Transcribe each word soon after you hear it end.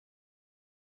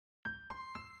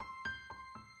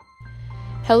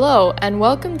Hello, and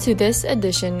welcome to this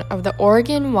edition of the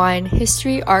Oregon Wine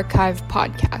History Archive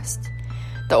podcast.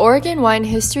 The Oregon Wine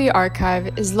History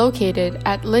Archive is located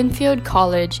at Linfield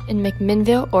College in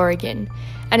McMinnville, Oregon,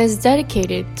 and is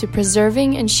dedicated to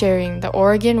preserving and sharing the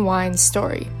Oregon wine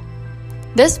story.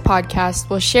 This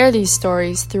podcast will share these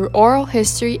stories through oral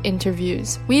history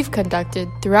interviews we've conducted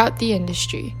throughout the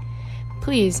industry.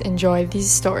 Please enjoy these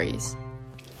stories.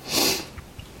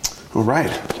 All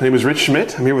right. My name is Rich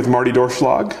Schmidt. I'm here with Marty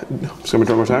Doerschlag. Just going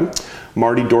to one more time.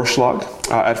 Marty Doerschlag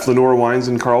at Flaneur Wines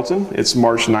in Carlton. It's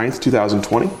March 9th,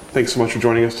 2020. Thanks so much for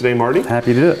joining us today, Marty.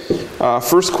 Happy to do it.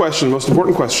 First question, most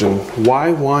important question.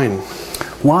 Why wine?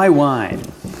 Why wine?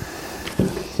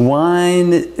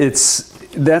 Wine,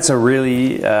 that's a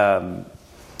really,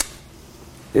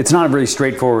 it's not a very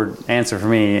straightforward answer for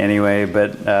me anyway,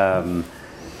 but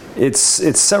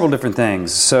it's several different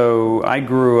things. So I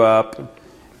grew up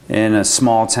in a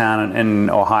small town in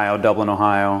Ohio, Dublin,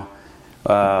 Ohio.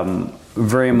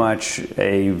 Very much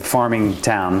a farming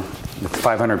town with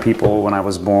 500 people when I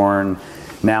was born,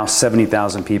 now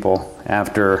 70,000 people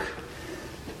after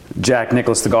Jack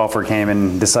Nicklaus, the golfer, came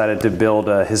and decided to build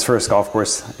his first golf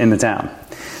course in the town.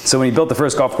 So when he built the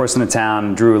first golf course in the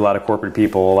town, drew a lot of corporate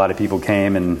people, a lot of people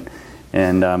came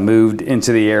and moved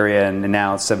into the area, and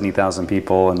now it's 70,000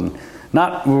 people, and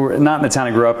not in the town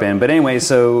I grew up in. But anyway,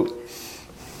 so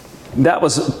that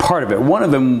was part of it. One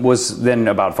of them was then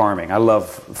about farming. I love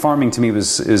farming. To me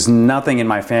is nothing in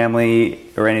my family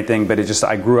or anything, but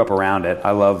I grew up around it.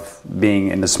 I love being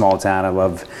in the small town. I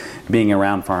love being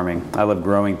around farming. I love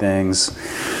growing things.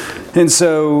 And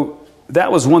so that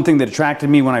was one thing that attracted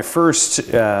me when I first,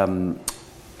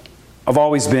 I've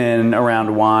always been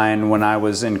around wine. When I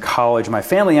was in college, my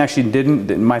family had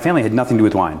nothing to do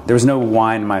with wine. There was no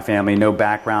wine in my family, no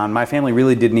background. My family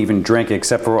really didn't even drink,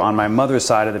 except for on my mother's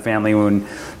side of the family. When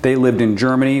they lived in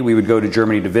Germany, we would go to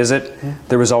Germany to visit.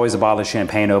 There was always a bottle of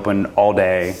champagne open all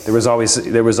day. There was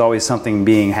always something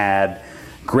being had.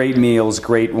 Great meals,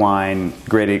 great wine,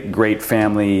 great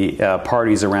family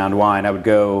parties around wine. I would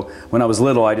go, when I was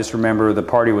little, I just remember the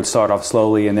party would start off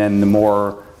slowly, and then the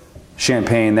more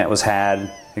champagne that was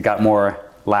had, it got more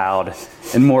loud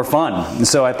and more fun. And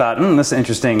so I thought, this is an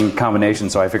interesting combination.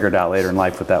 So I figured out later in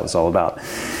life what that was all about.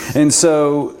 And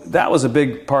so that was a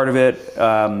big part of it.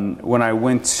 When I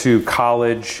went to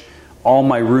college, all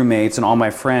my roommates and all my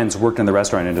friends worked in the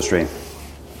restaurant industry.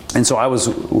 And so I was,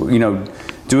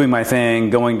 doing my thing,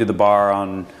 going to the bar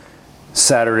on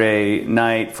Saturday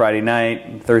night, Friday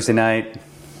night, Thursday night,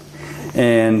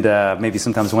 and maybe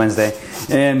sometimes Wednesday.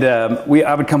 And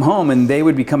I would come home, and they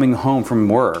would be coming home from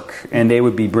work, and they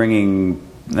would be bringing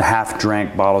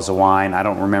half-drank bottles of wine. I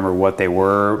don't remember what they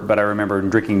were, but I remember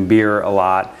drinking beer a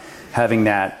lot. Having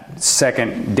that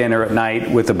second dinner at night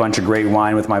with a bunch of great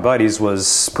wine with my buddies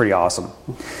was pretty awesome.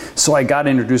 So I got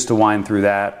introduced to wine through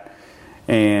that.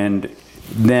 And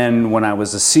then when I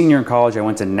was a senior in college, I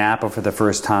went to Napa for the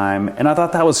first time, and I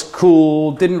thought that was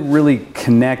cool. Didn't really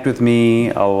connect with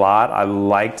me a lot. I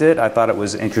liked it. I thought it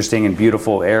was an interesting and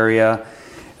beautiful area.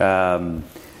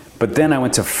 But then I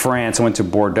went to France. I went to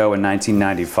Bordeaux in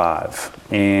 1995,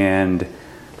 and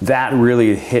that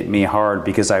really hit me hard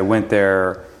because I went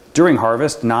there during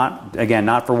harvest, not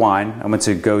for wine. I went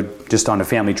to go just on a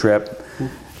family trip.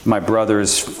 My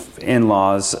brother's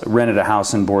in-laws rented a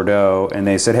house in Bordeaux, and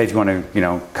they said, hey, if you want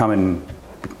to, come and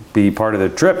be part of the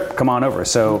trip, come on over.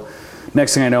 So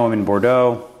next thing I know, I'm in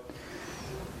Bordeaux,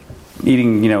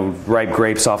 eating, ripe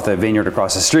grapes off the vineyard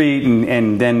across the street,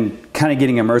 and then kind of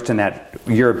getting immersed in that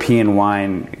European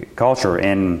wine culture.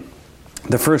 And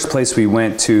the first place we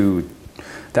went to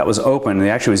that was open, and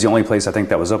actually was the only place I think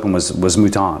that was open, was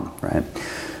Mouton, right?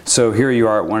 So here you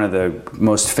are at one of the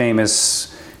most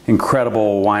famous,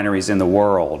 incredible wineries in the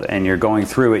world, and you're going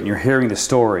through it, and you're hearing the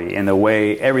story and the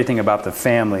way, everything about the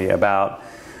family, about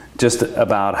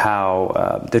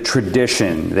how the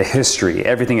tradition, the history,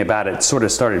 everything about it sort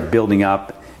of started building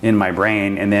up in my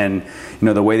brain. And then,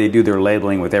 the way they do their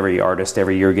labeling with every artist,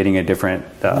 every year getting a different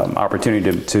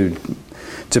opportunity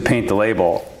to paint the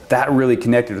label, that really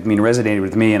connected with me and resonated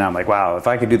with me. And I'm like, wow, if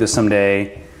I could do this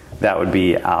someday, that would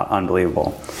be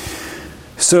unbelievable.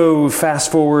 So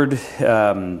fast forward,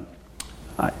 I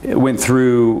went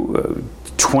through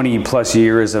 20 plus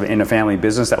years in a family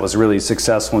business that was really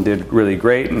successful and did really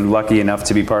great, and lucky enough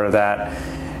to be part of that.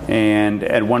 And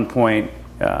at one point,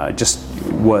 just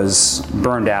was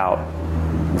burned out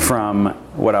from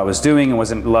what I was doing and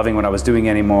wasn't loving what I was doing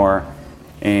anymore,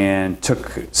 and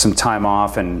took some time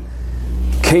off and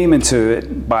came into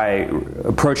it by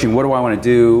approaching what do I want to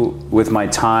do with my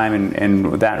time,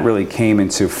 and that really came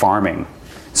into farming.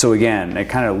 So again, it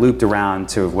kind of looped around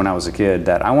to when I was a kid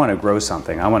that I want to grow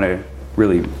something. I want to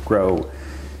really grow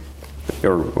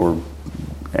or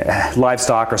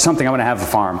livestock or something. I want to have a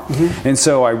farm. And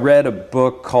so I read a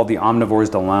book called The Omnivore's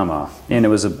Dilemma, and it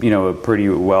was a pretty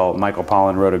well, Michael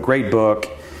Pollan wrote a great book.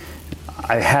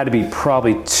 I had to be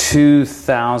probably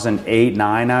 2008,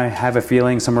 9, I have a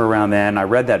feeling, somewhere around then. I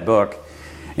read that book,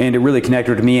 and it really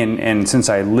connected with me, and since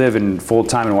I live in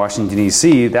full-time in Washington,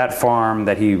 D.C., that farm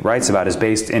that he writes about is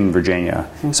based in Virginia.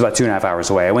 It's about 2.5 hours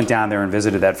away. I went down there and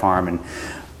visited that farm and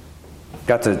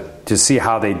got to see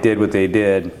how they did what they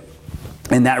did,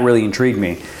 and that really intrigued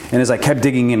me. And as I kept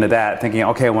digging into that, thinking,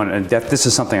 okay, this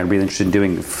is something I'd be interested in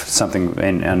doing, something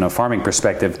in a farming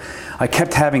perspective, I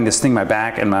kept having this thing in my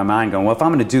back and my mind going, well, if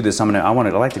I'm going to do this,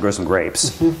 I'd like to grow some grapes.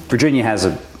 Virginia has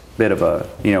a bit of a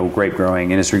grape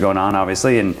growing industry going on,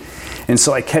 obviously, and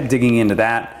so I kept digging into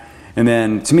that. And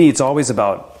then to me, it's always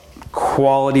about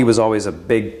quality was always a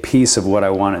big piece of what I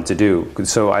wanted to do.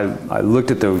 So I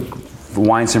looked at the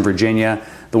wines in Virginia.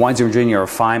 The wines in Virginia are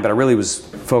fine, but I really was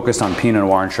focused on Pinot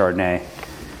Noir and Chardonnay.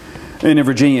 And in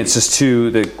Virginia, it's just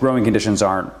the growing conditions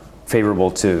aren't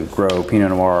favorable to grow Pinot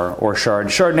Noir or Chardonnay.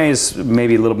 Chardonnay is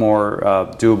maybe a little more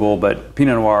doable, but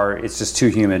Pinot Noir, it's just too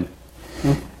humid.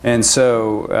 And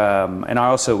so, and I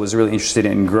also was really interested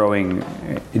in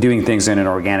doing things in an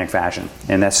organic fashion.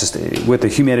 And that's just, with the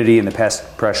humidity and the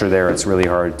pest pressure there, it's really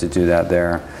hard to do that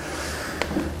there.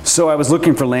 So I was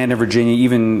looking for land in Virginia,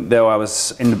 even though I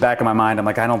was in the back of my mind, I'm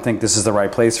like, I don't think this is the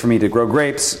right place for me to grow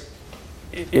grapes.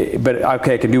 But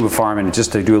okay, I can do a farm and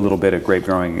just to do a little bit of grape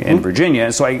growing in Virginia.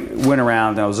 And so I went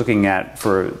around and I was looking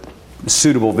for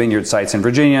suitable vineyard sites in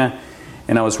Virginia.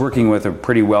 And I was working with a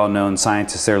pretty well-known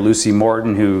scientist there, Lucy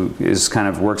Morton, who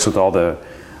works with all the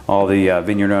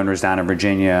vineyard owners down in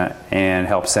Virginia and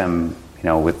helps them,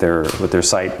 with their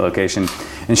site location.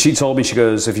 And she told me, she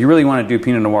goes, if you really want to do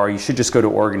Pinot Noir, you should just go to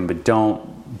Oregon, but don't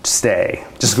stay.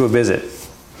 Just go visit.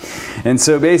 And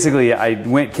so basically,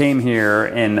 I came here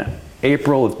in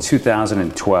April of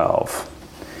 2012.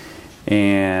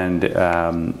 And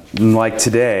like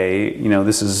today,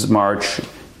 this is March.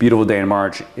 Beautiful day in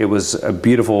March. It was a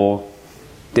beautiful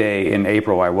day in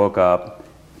April. I woke up,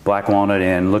 Black Walnut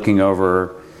Inn, looking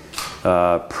over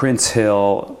Prince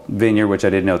Hill Vineyard, which I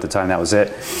didn't know at the time that was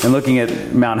it, and looking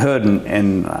at Mount Hood,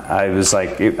 and I was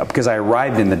like, because I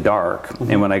arrived in the dark,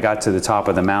 and when I got to the top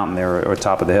of the mountain there, or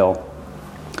top of the hill,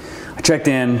 I checked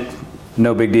in,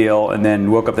 no big deal, and then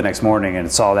woke up the next morning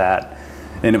and saw that,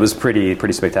 and it was pretty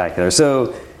spectacular.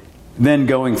 So then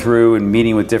going through and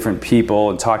meeting with different people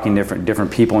and talking to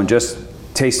different people and just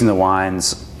tasting the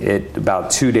wines,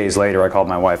 about 2 days later, I called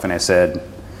my wife and I said,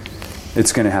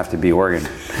 it's going to have to be Oregon.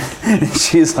 And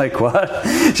she's like, what?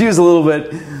 She was a little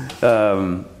bit,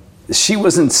 she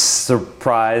wasn't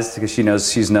surprised because she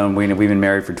knows we've been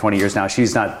married for 20 years now.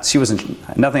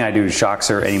 Nothing I do shocks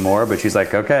her anymore, but she's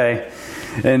like, okay.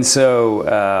 And so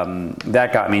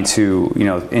that got me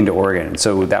into Oregon. And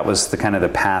so that was the kind of the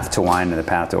path to wine and the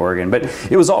path to Oregon. But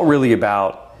it was all really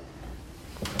about,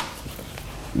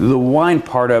 the wine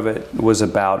part of it was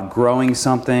about growing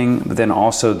something, but then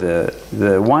also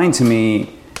the wine to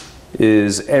me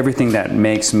is everything that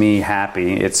makes me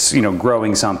happy. It's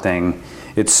growing something,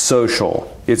 it's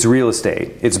social, it's real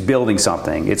estate, it's building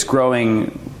something, it's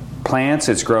growing plants,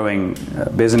 it's growing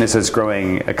business, it's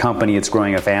growing a company, it's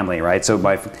growing a family, right? So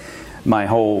my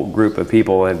whole group of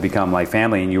people have become like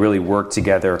family, and you really work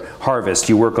together. Harvest,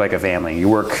 you work like a family. You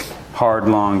work hard,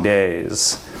 long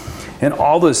days. And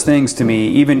all those things to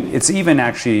me, it's even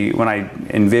actually, when I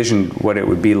envisioned what it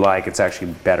would be like, it's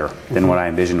actually better than what I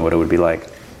envisioned what it would be like.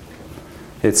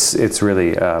 It's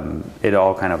really, it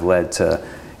all kind of led to,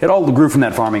 it all grew from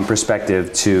that farming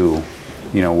perspective to,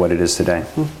 what it is today.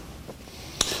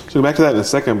 So go back to that in a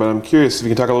second, but I'm curious if you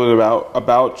can talk a little bit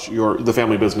about the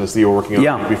family business that you were working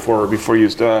on before you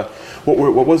what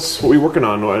were you working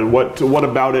on, and what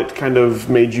about it kind of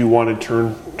made you want to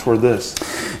turn toward this?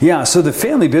 Yeah, so the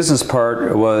family business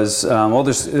part was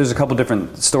there's a couple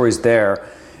different stories there.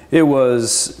 It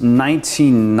was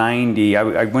 1990. I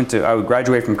would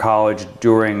graduate from college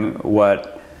during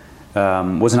what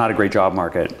was not a great job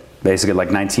market. Basically, like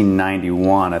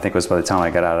 1991, I think was by the time I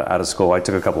got out of school. I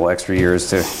took a couple extra years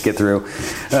to get through.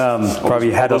 Probably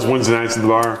had those Wednesday nights at the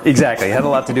bar. Exactly, had a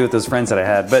lot to do with those friends that I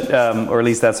had, but or at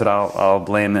least that's what I'll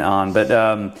blame it on.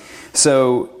 But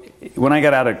so when I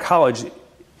got out of college,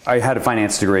 I had a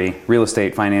finance degree, real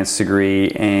estate finance degree,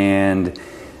 and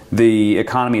the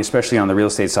economy, especially on the real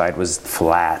estate side, was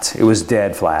flat. It was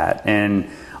dead flat, and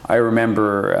I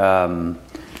remember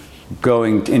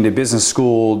going into business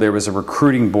school, there was a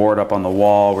recruiting board up on the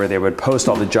wall where they would post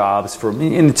all the jobs for,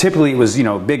 and typically it was,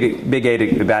 big 8,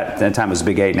 at that time it was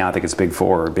big 8, now I think it's big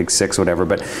 4 or big 6, whatever,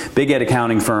 but big 8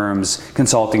 accounting firms,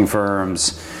 consulting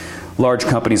firms, large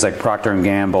companies like Procter &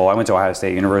 Gamble. I went to Ohio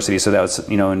State University, so that was,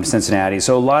 in Cincinnati.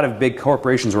 So a lot of big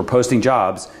corporations were posting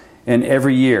jobs, and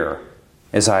every year,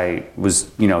 as I was,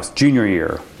 junior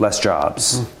year, less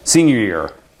jobs. Senior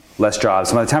year, less jobs.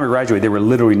 So by the time I graduated, there were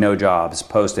literally no jobs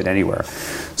posted anywhere.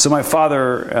 So my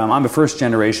father, I'm a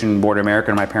first-generation born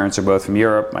American. My parents are both from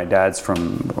Europe. My dad's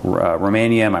from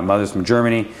Romania. My mother's from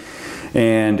Germany.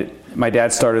 And my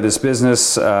dad started this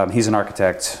business. He's an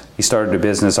architect. He started a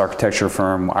business architecture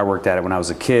firm. I worked at it when I was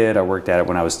a kid. I worked at it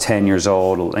when I was 10 years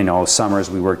old. Summers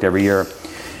we worked every year.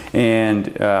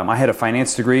 And I had a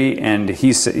finance degree, and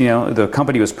he said, the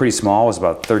company was pretty small. It was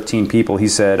about 13 people. He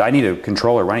said, I need a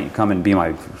controller. Why don't you come and be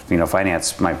my,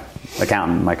 finance, my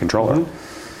accountant, my controller? And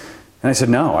I said,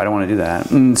 no, I don't want to do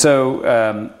that. And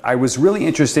so I was really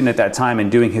interested at that time in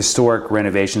doing historic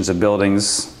renovations of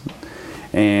buildings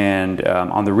and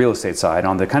on the real estate side,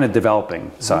 on the kind of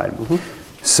developing side.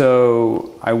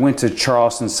 So I went to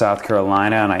Charleston, South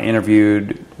Carolina, and I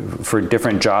interviewed for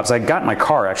different jobs. I got in my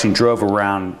car, actually drove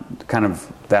around kind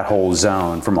of that whole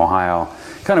zone from Ohio,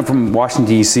 kind of from Washington,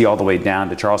 D.C. all the way down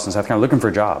to Charleston, South Carolina, looking for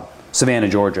a job. Savannah,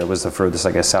 Georgia was the furthest,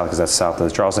 I guess, south, because that's south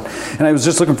of Charleston. And I was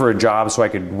just looking for a job so I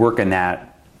could work in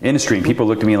that industry. And people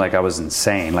looked at me like I was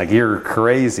insane, like, you're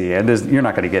crazy, and you're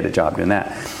not going to get a job doing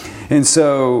that. And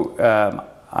so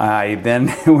I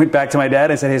then went back to my dad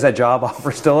and said, hey, is that job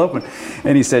offer still open?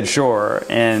 And he said, sure.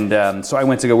 And so I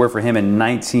went to go work for him in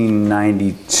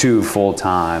 1992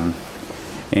 full-time.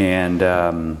 And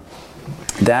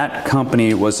that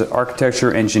company was an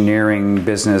architecture engineering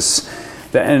business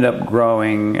that ended up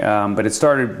growing. But it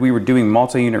started, we were doing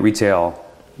multi-unit retail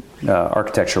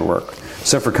architecture work.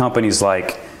 So for companies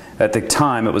like, at the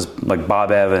time, it was like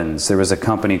Bob Evans. There was a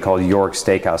company called York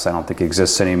Steakhouse. I don't think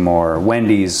exists anymore.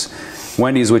 Wendy's,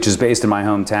 which is based in my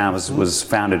hometown, was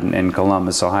founded in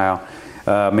Columbus, Ohio.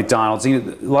 McDonald's, a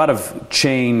lot of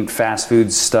chain fast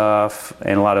food stuff,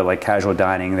 and a lot of like casual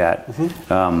dining that,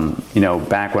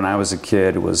 back when I was a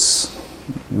kid was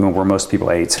where most people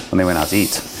ate when they went out to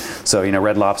eat. So,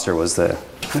 Red Lobster was the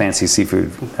fancy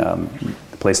seafood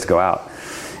place to go out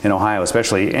in Ohio,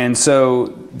 especially. And so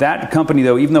that company,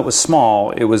 though, even though it was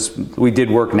small, we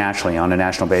did work nationally on a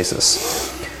national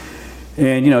basis.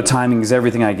 And, timing is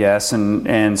everything, I guess.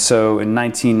 And so in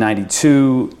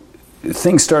 1992,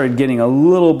 things started getting a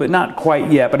little bit, not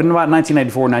quite yet, but in about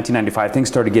 1994, 1995, things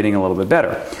started getting a little bit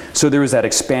better. So there was that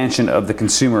expansion of the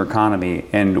consumer economy,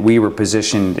 and we were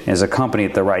positioned as a company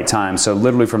at the right time. So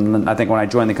literally I think when I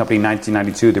joined the company in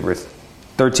 1992, there were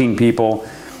 13 people.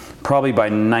 Probably by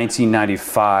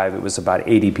 1995, it was about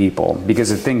 80 people,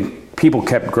 because people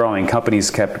kept growing,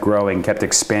 companies kept growing, kept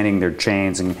expanding their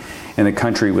chains, and the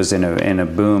country was in a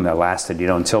boom that lasted,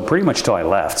 until pretty much till I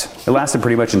left. It lasted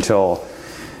pretty much until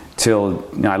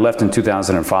I left in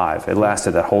 2005. It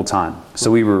lasted that whole time.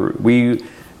 So we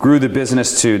grew the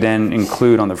business to then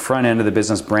include on the front end of the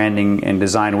business branding and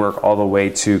design work all the way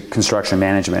to construction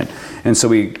management. And so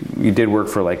we did work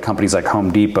for like companies like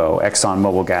Home Depot,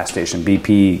 ExxonMobil gas station,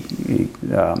 BP,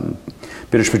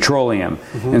 British Petroleum.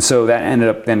 And so that ended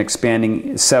up then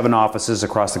expanding 7 offices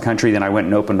across the country. Then I went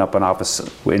and opened up an office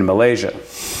in Malaysia.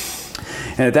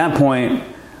 And at that point,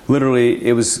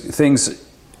 literally, things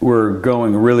were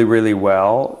going really, really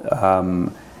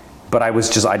well. But I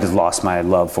just lost my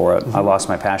love for it. I lost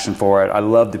my passion for it. I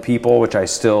love the people, which I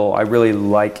really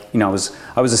like. I was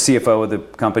a CFO of the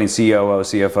company, COO,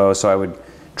 CFO, so I would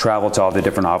travel to all the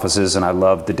different offices, and I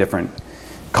loved the different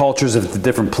cultures of the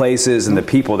different places and the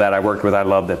people that I worked with. I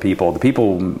loved the people. The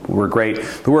people were great.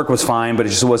 The work was fine, but it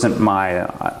just wasn't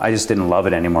I just didn't love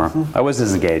it anymore. I wasn't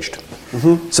as engaged.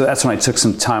 So that's when I took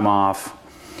some time off,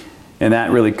 and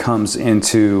that really comes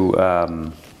into...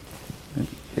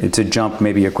 to jump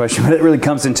maybe a question, but it really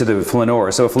comes into the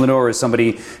flaneur. So a flaneur is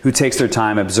somebody who takes their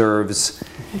time, observes,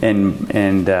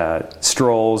 and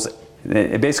strolls.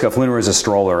 Basically, a flaneur is a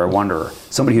stroller, a wanderer.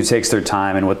 Somebody who takes their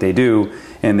time in what they do,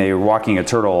 and they're walking a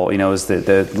turtle. Is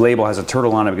the label has a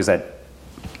turtle on it because that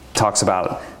talks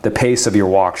about the pace of your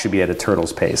walk should be at a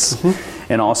turtle's pace.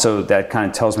 And also that kind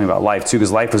of tells me about life too,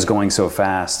 because life was going so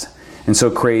fast and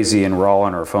so crazy, and we're all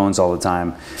on our phones all the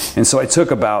time. And so I took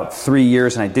about 3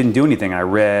 years and I didn't do anything. I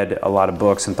read a lot of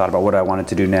books and thought about what I wanted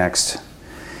to do next.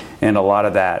 And a lot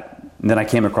of that, then I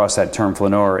came across that term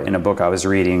flaneur in a book I was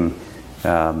reading,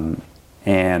 and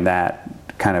that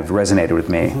kind of resonated with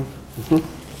me.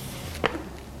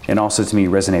 And also to me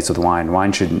resonates with wine.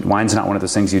 Wine's not one of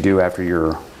those things you do after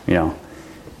you're,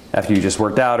 after you just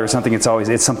worked out or something. It's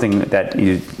something that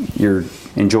you're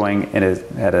enjoying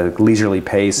at a leisurely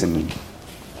pace, and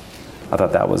I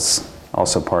thought that was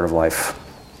also part of life,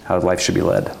 how life should be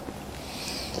led.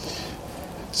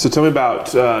 So tell me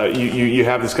about you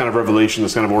have this kind of revelation,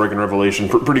 this kind of Oregon revelation,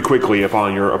 pretty quickly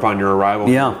upon your arrival.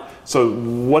 Yeah. So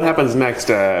what happens next?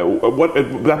 What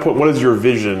at that point? What is your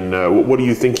vision? What are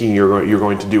you thinking you're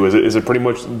going to do? Is it pretty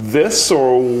much this,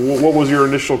 or what was your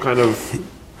initial kind of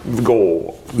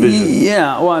goal, vision?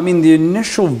 Yeah. Well, I mean, the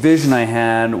initial vision I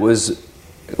had was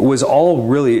all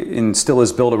really, and still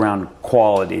is, built around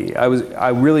quality. I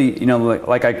really,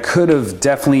 like I could have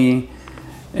definitely.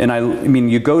 And I mean,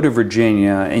 you go to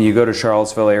Virginia and you go to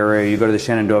Charlottesville area, you go to the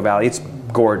Shenandoah Valley, it's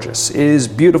gorgeous. It is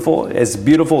beautiful. It's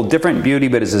beautiful, different beauty,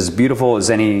 but it's as beautiful as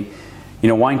any,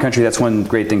 wine country. That's one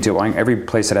great thing too. Every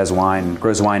place that has wine,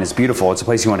 grows wine, is beautiful. It's a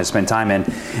place you want to spend time in.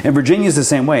 And Virginia is the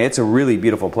same way. It's a really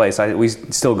beautiful place. We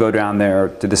still go down there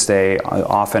to this day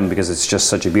often because it's just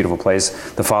such a beautiful place.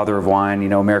 The father of wine,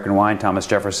 American wine, Thomas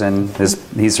Jefferson,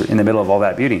 he's in the middle of all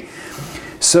that beauty.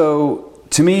 So,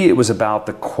 to me, it was about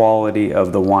the quality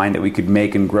of the wine that we could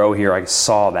make and grow here. I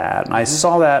saw that. And I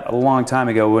saw that a long time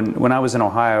ago when I was in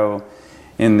Ohio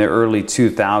in the early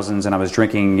 2000s, and I was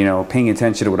drinking, paying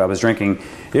attention to what I was drinking.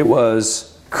 It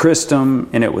was Christum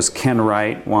and it was Ken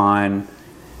Wright wine.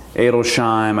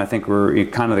 Edelsheim, I think, were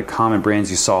kind of the common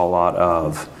brands you saw a lot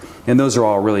of. And those are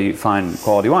all really fine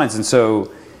quality wines. And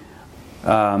so,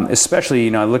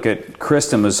 especially, I look at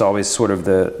Christum as always sort of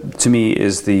to me,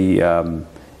 is the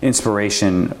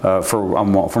inspiration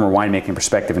from a winemaking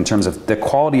perspective in terms of the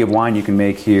quality of wine you can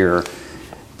make here.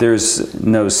 There's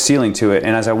no ceiling to it.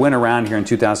 And as I went around here in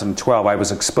 2012, I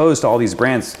was exposed to all these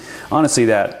brands, honestly,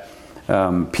 that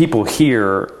people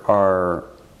here are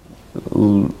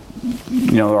on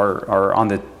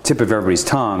the tip of everybody's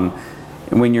tongue.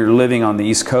 When you're living on the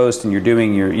East Coast and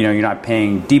you're not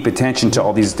paying deep attention to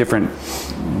all these different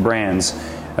brands,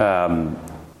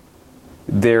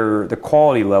 the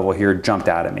quality level here jumped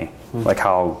out at me, like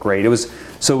how great it was.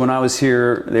 So when I was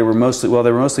here, they were mostly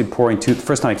pouring. The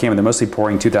first time I came in, they're mostly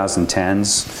pouring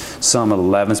 2010s, some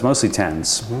 11s, mostly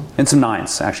 10s, and some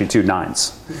 9s, actually 2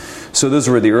 9s. So those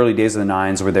were the early days of the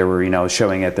 9s where they were,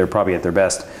 showing they're probably at their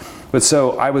best. But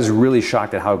so I was really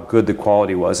shocked at how good the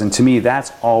quality was. And to me,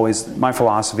 that's always my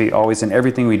philosophy, always in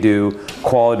everything we do,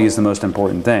 quality is the most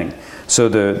important thing. So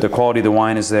the quality of the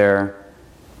wine is there.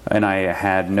 And I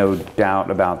had no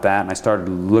doubt about that. And I started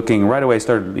looking right away.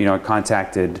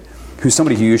 Contacted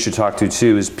somebody who you should talk to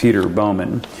too is Peter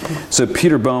Bowman. So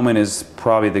Peter Bowman is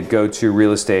probably the go-to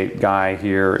real estate guy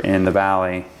here in the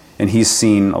Valley, and he's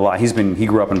seen a lot. He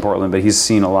grew up in Portland, but he's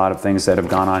seen a lot of things that have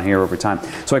gone on here over time.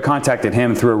 So I contacted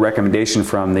him through a recommendation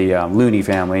from the Looney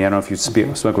family. I don't know if you've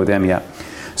spoke with them yet.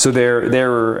 So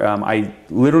I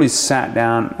literally sat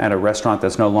down at a restaurant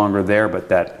that's no longer there, but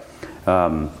that.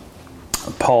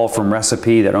 Paul from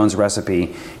Recipe, that owns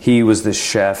Recipe, he was the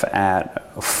chef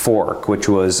at Fork, which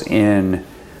is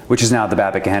now the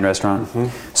Babbitt Gahan restaurant.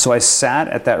 So I sat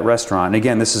at that restaurant. And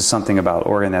again, this is something about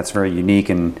Oregon that's very unique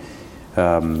and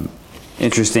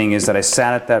interesting, is that I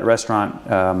sat at that restaurant.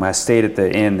 I stayed at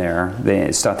the inn there.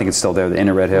 I think it's still there, the Inn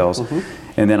of Red Hills.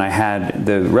 And then I had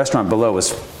the restaurant below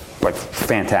was like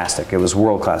fantastic. It was a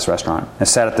world-class restaurant. I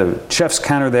sat at the chef's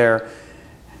counter there.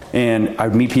 And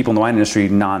I'd meet people in the wine industry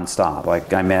nonstop.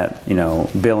 Like I met,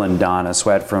 Bill and Donna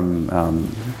Sweat from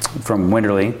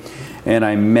Winterly, and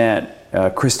I met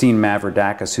Christine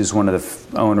Mavrodakis, who's one of the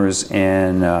owners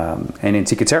in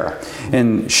Ticatera,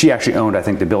 and she actually owned, I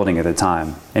think, the building at the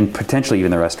time, and potentially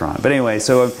even the restaurant. But anyway,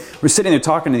 so we're sitting there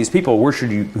talking to these people.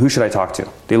 Who should I talk to?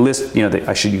 They list, you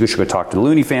should go talk to the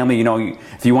Looney family.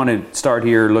 If you want to start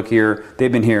here, look here.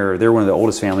 They've been here. They're one of the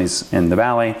oldest families in the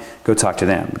Valley. Go talk to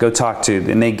them.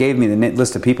 And they gave me the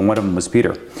list of people. One of them was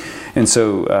Peter, and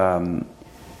so.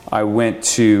 I went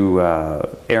to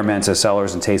Armenta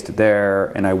Cellars and tasted there,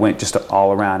 and I went just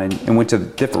all around and went to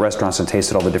different restaurants and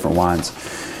tasted all the different wines,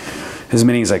 as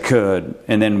many as I could,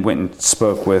 and then went and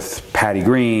spoke with Patty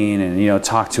Green and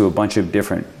talked to a bunch of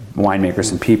different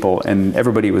winemakers and people, and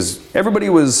everybody was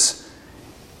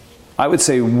I would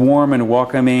say warm and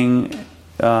welcoming.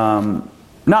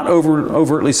 Not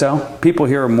overtly so. People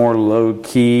here are more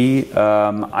low-key.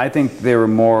 I think they were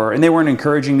more, and they weren't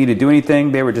encouraging me to do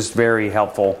anything. They were just very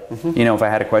helpful. If I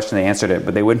had a question, they answered it,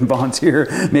 but they wouldn't volunteer.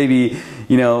 Maybe,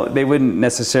 they wouldn't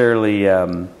necessarily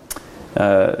go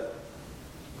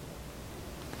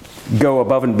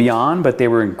above and beyond, but they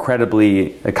were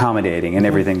incredibly accommodating in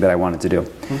everything that I wanted to do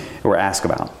or ask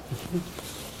about.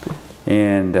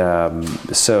 And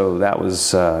so that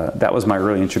was my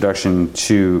early introduction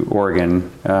to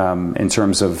Oregon in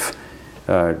terms of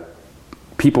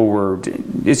people were,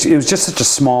 it was just such a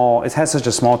small, it has such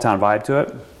a small town vibe to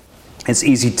it. It's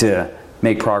easy to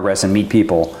make progress and meet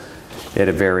people at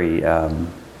a very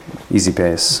easy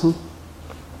pace. Mm-hmm.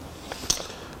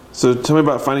 So tell me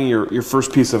about finding your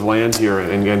first piece of land here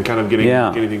and kind of getting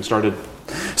things started.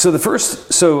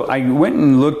 So I went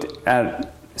and looked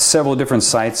at several different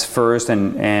sites first,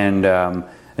 and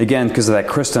again, because of that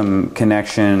Christum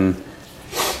connection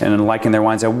and liking their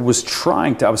wines, I was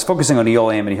focusing on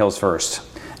Eola Amity Hills first.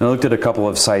 And I looked at a couple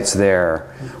of sites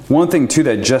there. One thing too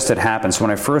that just had happened, so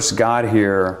when I first got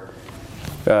here,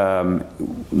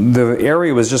 the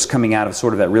area was just coming out of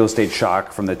sort of that real estate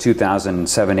shock from the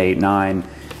 2007, 8, 9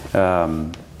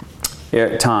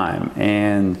 time,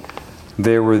 and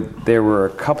there were a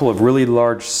couple of really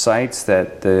large sites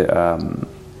that the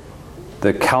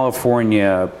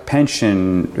California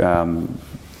pension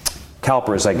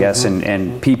CalPERS, I guess,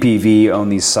 and PPV own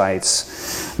these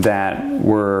sites that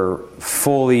were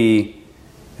fully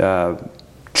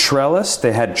trellised.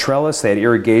 They had trellis, they had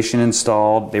irrigation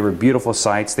installed. They were beautiful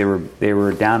sites. They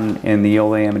were down in the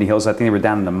Eola Amity Hills. I think they were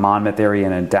down in the Monmouth area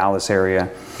and in Dallas area.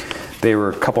 They were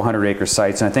a couple 100-acre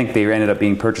sites, and I think they ended up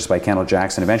being purchased by Kendall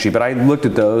Jackson eventually. But I looked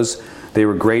at those. They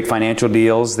were great financial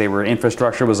deals.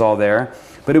 Infrastructure was all there,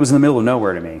 but it was in the middle of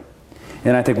nowhere to me.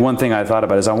 And I think one thing I thought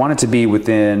about is I wanted to be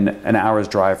within an hour's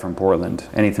drive from Portland,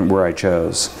 anything where I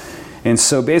chose. And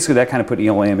so basically that kind of put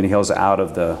Eola Amity Hills out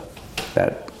of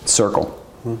that circle.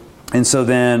 Mm-hmm. And so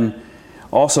then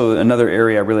also another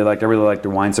area I really liked the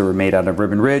wines that were made out of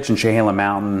Ribbon Ridge and Chehalem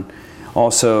Mountain.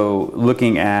 Also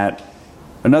looking at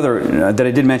another that I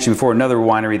did mention before, another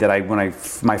winery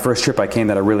that my first trip I came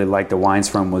that I really liked the wines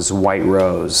from was White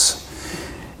Rose.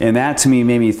 And that to me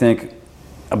made me think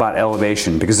about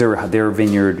elevation, because their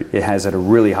vineyard, it has at a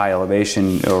really high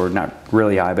elevation, or not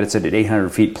really high, but it's at 800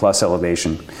 feet plus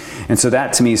elevation. And so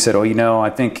that to me said, I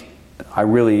think I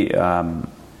really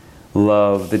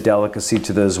love the delicacy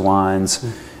to those wines,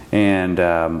 and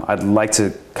I'd like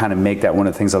to kind of make that one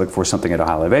of the things I look for, something at a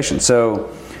high elevation.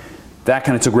 So that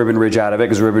kind of took Ribbon Ridge out of it,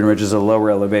 because Ribbon Ridge is a lower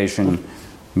elevation.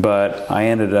 But I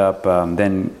ended up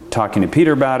then talking to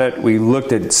Peter about it. We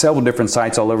looked at several different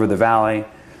sites all over the valley.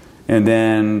 And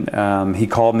then he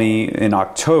called me in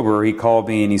October. He called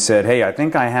me and he said, hey, I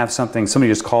think I have something. Somebody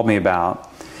just called me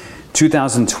about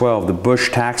 2012. The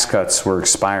Bush tax cuts were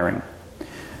expiring.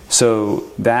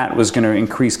 So that was going to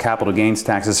increase capital gains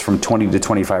taxes from 20 to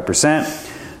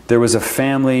 25%. There was a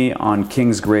family on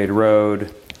Kingsgrade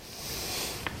Road,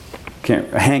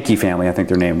 a Hankey family, I think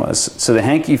their name was. So the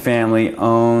Hankey family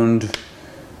owned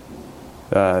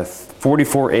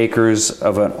 44 acres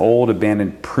of an old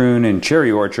abandoned prune and cherry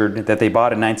orchard that they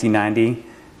bought in 1990.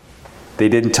 They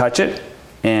didn't touch it,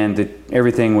 and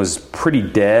everything was pretty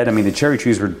dead. I mean, the cherry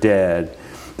trees were dead.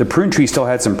 The prune tree still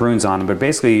had some prunes on them, but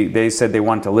basically they said they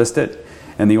wanted to list it,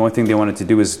 and the only thing they wanted to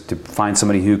do was to find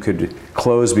somebody who could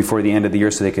close before the end of the year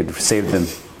so they could save them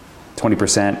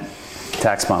 20%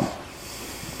 tax bump.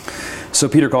 So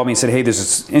Peter called me and said, hey, there's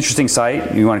this interesting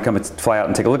site. You want to come and fly out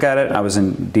and take a look at it? I was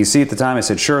in DC at the time. I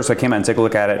said, sure. So I came out and take a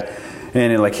look at it,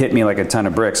 and it hit me like a ton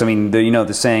of bricks. I mean,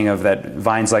 the saying of that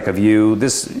vines like a view,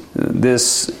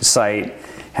 this site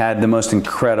had the most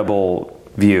incredible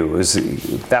view.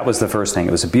 That was the first thing.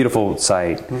 It was a beautiful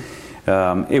site.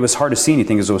 It was hard to see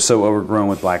anything because it was so overgrown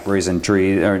with blackberries and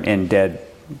trees and dead.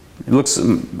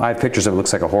 I have pictures of it.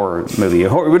 Looks like a horror movie.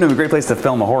 It would have been a great place to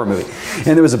film a horror movie.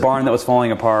 And there was a barn that was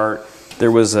falling apart. There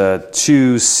was a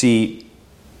 2-seat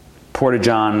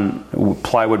porta-john,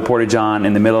 plywood porta-john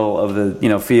in the middle of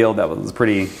the field that was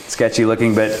pretty sketchy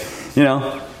looking. But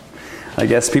I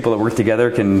guess people that work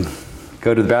together can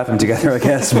go to the bathroom together, I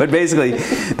guess. But basically,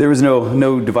 there was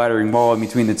no dividing wall in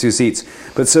between the 2 seats.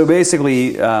 But so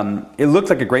basically, it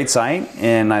looked like a great site,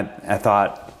 and I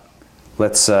thought,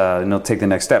 let's take the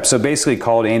next step. So basically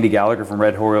called Andy Gallagher from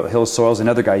Red Hill Soils,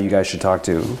 another guy you guys should talk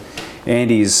to.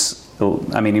 Andy's,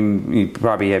 you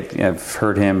probably have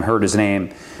heard his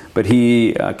name, but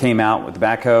he came out with the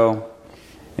backhoe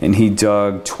and he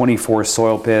dug 24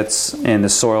 soil pits, and the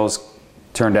soils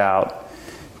turned out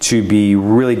to be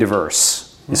really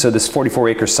diverse. And so this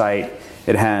 44-acre site,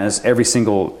 it has every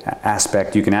single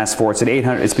aspect you can ask for. It's at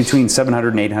 800. It's between 700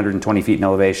 and 820 feet in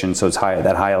elevation, so it's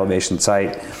that high elevation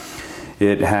site.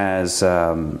 It has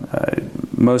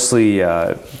mostly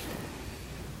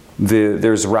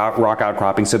there's rock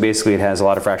outcropping, so basically it has a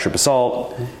lot of fractured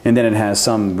basalt, and then it has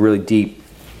some really deep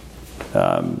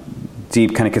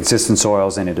kind of consistent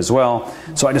soils in it as well.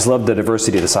 So I just love the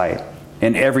diversity of the site,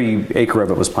 and every acre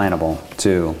of it was plantable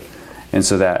too. And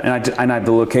so that,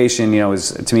 the location,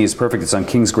 to me is perfect. It's on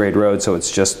Kingsgrade Road, so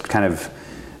it's just kind of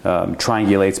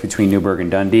triangulates between Newburgh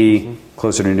and Dundee,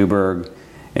 closer to Newburgh.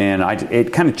 And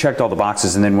it kind of checked all the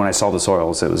boxes, and then when I saw the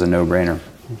soils, it was a no-brainer.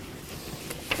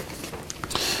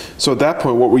 So at that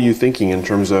point, what were you thinking in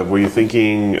terms of, were you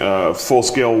thinking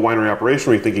full-scale winery operation?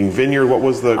 Were you thinking vineyard? What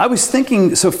was the... I was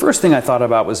thinking, so first thing I thought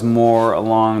about was more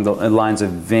along the lines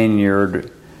of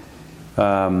vineyard,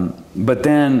 but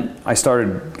then I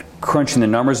started crunching the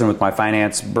numbers, and with my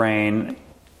finance brain,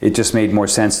 it just made more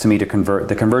sense to me to convert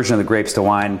the conversion of the grapes to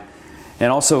wine.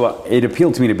 And also, it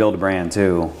appealed to me to build a brand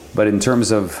too. But in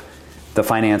terms of the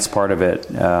finance part of it,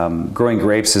 growing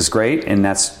grapes is great, and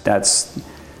that's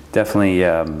definitely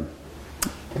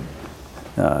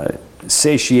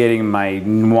satiating my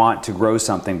want to grow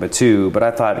something. But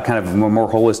I thought kind of a more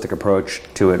holistic approach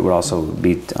to it would also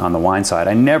be on the wine side.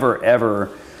 I never ever,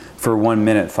 for 1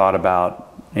 minute, thought about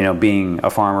being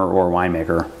a farmer or a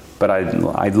winemaker. But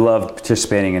I love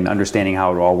participating and understanding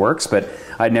how it all works. But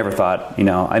I never thought,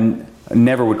 I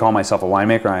never would call myself a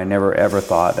winemaker. I never ever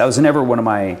thought, that was never one of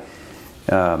my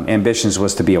ambitions,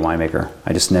 was to be a winemaker.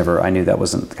 I knew that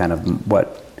wasn't kind of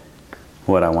what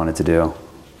I wanted to do.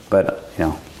 But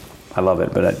I love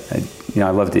it. But I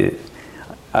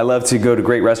love to go to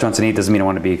great restaurants and eat. Doesn't mean I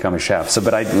want to become a chef.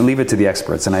 But I leave it to the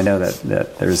experts, and I know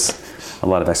that there's a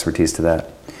lot of expertise to that.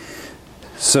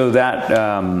 So that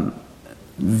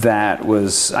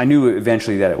was, I knew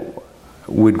eventually that it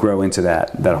would grow into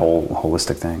that whole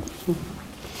holistic thing.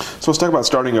 So let's talk about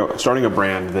starting a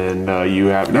brand. Then you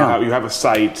have a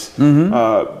site,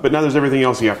 but now there's everything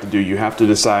else you have to do. You have to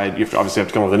decide. You obviously have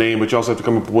to come up with a name, but you also have to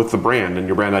come up with the brand and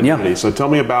your brand identity. Yeah. So tell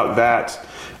me about that,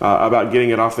 about getting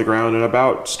it off the ground, and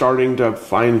about starting to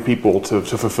find people to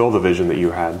fulfill the vision that you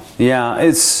had. Yeah,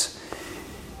 it's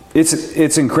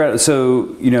incredible.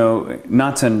 So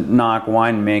not to knock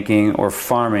winemaking or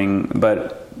farming,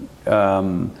 but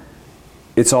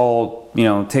it's all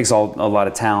takes a lot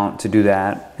of talent to do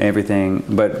that, everything.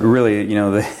 But really,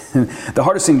 the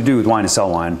hardest thing to do with wine is sell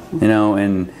wine.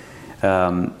 And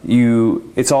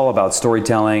it's all about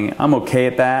storytelling. I'm okay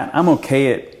at that. I'm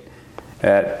okay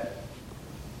at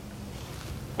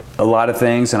a lot of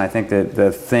things, and I think that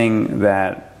the thing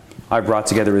that I brought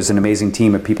together is an amazing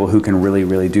team of people who can really,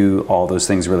 really do all those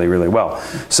things really, really well.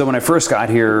 So when I first got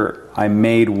here, I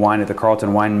made wine at the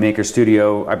Carlton Winemaker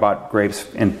Studio. I bought grapes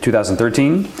in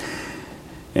 2013,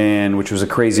 which was a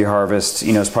crazy harvest.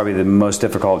 It's probably the most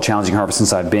difficult, challenging harvest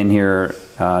since I've been here.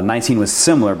 19 was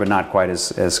similar, but not quite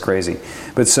as crazy.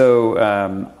 But so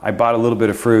I bought a little bit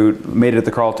of fruit, made it at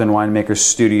the Carlton Winemaker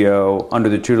Studio under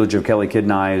the tutelage of Kelly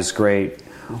Kidney, who's great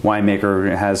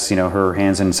winemaker, has her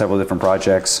hands in several different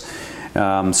projects.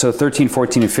 So 13,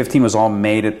 14, and 15 was all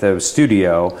made at the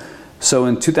studio. So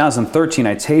in 2013,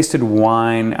 I tasted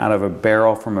wine out of a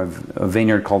barrel from a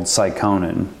vineyard called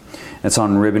Syconin. It's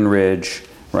on Ribbon Ridge,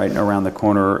 right around the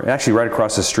corner, actually right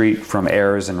across the street from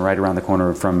Ayers and right around the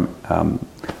corner from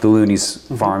the Looney's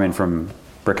farm and from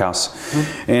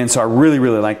Brickhouse. And so I really,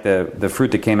 really liked the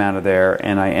fruit that came out of there,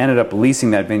 and I ended up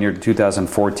leasing that vineyard in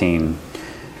 2014.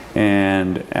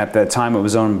 And at that time, it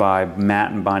was owned by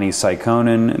Matt and Bonnie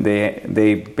Syconin.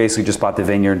 They basically just bought the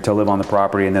vineyard to live on the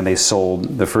property, and then they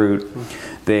sold the fruit.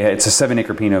 It's a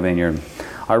 7-acre Pinot vineyard.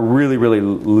 I really, really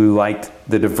liked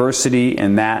the diversity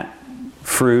in that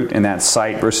fruit and that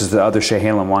site versus the other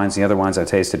Chehalem wines, the other wines I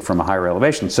tasted from a higher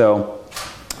elevation. So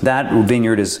that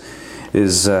vineyard is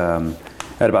at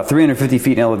about 350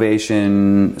 feet in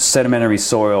elevation, sedimentary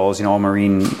soils, all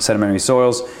marine sedimentary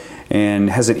soils, and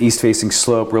has an east-facing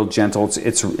slope, real gentle.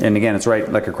 And again, it's right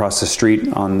like across the street.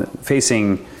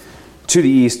 Facing to the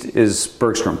east is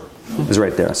Bergstrom, is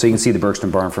right there. So you can see the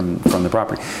Bergstrom barn from the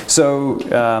property. So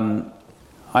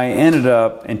I ended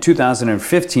up, in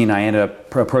 2015, I ended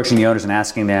up approaching the owners and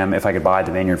asking them if I could buy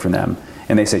the vineyard from them.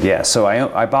 And they said yes. So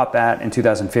I bought that in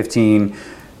 2015,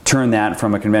 turned that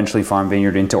from a conventionally farmed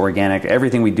vineyard into organic.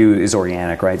 Everything we do is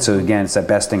organic, right? So again, it's that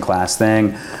best-in-class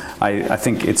thing. I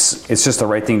think it's just the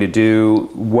right thing to do.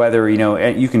 Whether,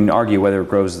 you can argue whether it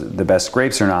grows the best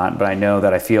grapes or not, but I know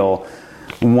that I feel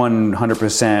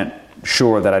 100%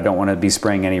 sure that I don't want to be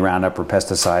spraying any Roundup or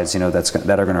pesticides,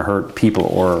 that are going to hurt people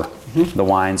or the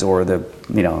wines or the,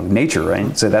 nature,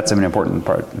 right? So that's an important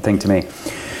thing to me.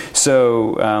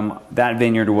 So that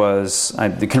vineyard I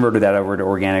converted that over to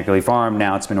organically farmed.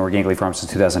 Now it's been organically farmed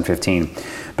since 2015.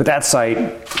 But that site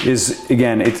is,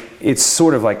 again, it's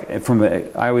sort of like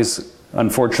I always,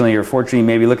 unfortunately or fortunately,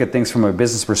 maybe look at things from a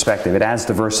business perspective. It adds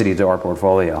diversity to our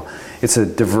portfolio. It's a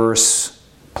diverse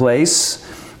place,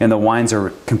 and the wines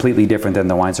are completely different than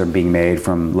the wines that are being made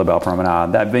from La Belle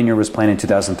Promenade. That vineyard was planted in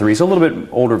 2003, so a little bit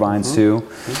older vines too.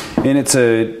 And it's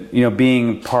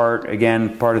being part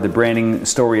of the branding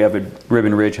story of it.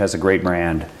 Ribbon Ridge has a great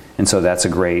brand, and so that's a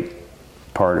great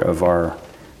part of our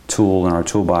tool in our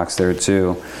toolbox there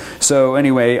too. So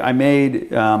anyway, I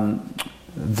made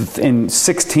in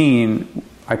 16.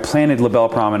 I planted La Belle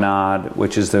Promenade,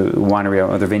 which is the winery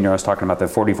or the vineyard I was talking about, the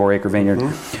 44-acre vineyard.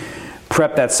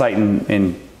 Prepped that site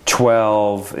in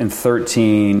 12 and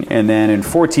 13, and then in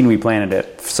 14 we planted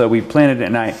it. So we planted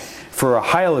it, and for a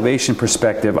high elevation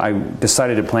perspective, I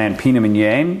decided to plant Pinot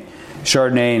Meunier,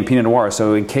 Chardonnay, and Pinot Noir.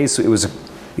 So in case it was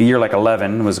a year like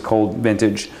 11, it was a cold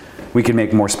vintage, we could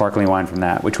make more sparkling wine from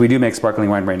that, which we do make sparkling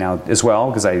wine right now as well,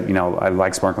 because I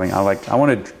like sparkling. I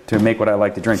wanted to make what I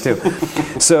like to drink too.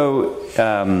 So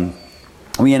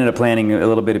we ended up planting a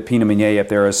little bit of Pinot Meunier up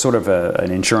there as sort of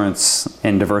an insurance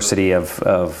and diversity of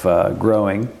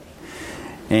growing,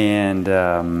 and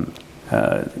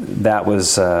that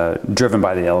was driven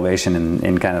by the elevation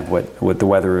and kind of what the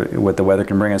weather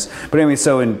can bring us. But anyway,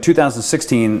 so in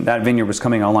 2016, that vineyard was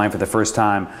coming online for the first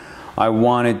time. I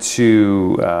wanted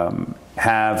to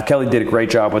Kelly did a great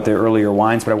job with the earlier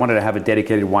wines, but I wanted to have a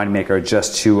dedicated winemaker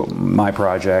just to my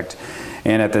project.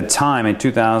 And at the time, in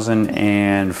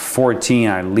 2014,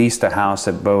 I leased a house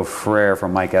at Beaufrere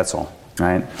from Mike Etzel,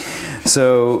 right?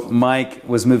 So Mike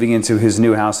was moving into his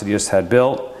new house that he just had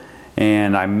built,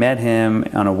 and I met him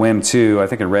on a whim too. I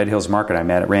think at Red Hills Market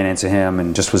ran into him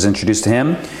and just was introduced to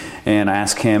him. And I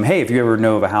asked him, hey, if you ever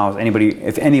know of a house,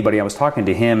 if anybody, I was talking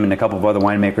to him and a couple of other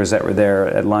winemakers that were there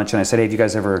at lunch, and I said, hey, if you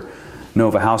guys ever know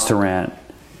of a house to rent,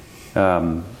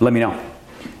 let me know.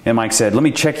 And Mike said, let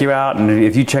me check you out, and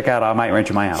if you check out, I might rent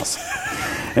you my house.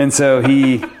 And so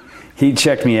he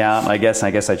checked me out, I guess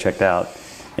I checked out.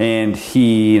 And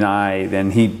he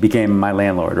became my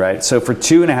landlord, right? So for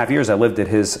 2.5 years, I lived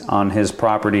on his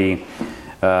property,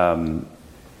 and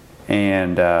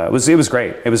it was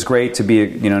great. It was great to be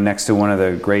next to one of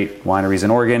the great wineries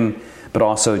in Oregon, but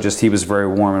also just he was very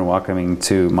warm and welcoming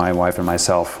to my wife and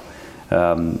myself.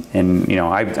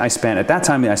 I spent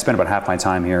about half my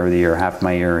time here of the year, half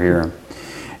my year here,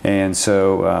 and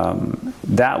so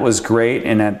that was great.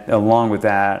 And along with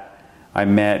that, I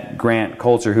met Grant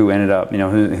Coulter, who ended up,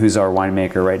 who's our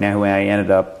winemaker right now, who I ended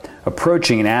up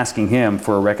approaching and asking him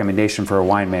for a recommendation for a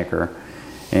winemaker,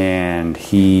 and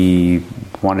he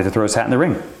wanted to throw his hat in the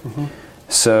ring. Mm-hmm.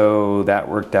 So that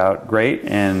worked out great,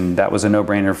 and that was a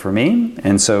no-brainer for me.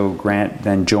 And so Grant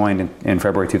then joined in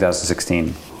February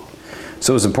 2016.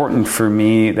 So it was important for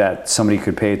me that somebody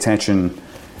could pay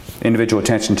individual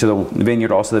attention to the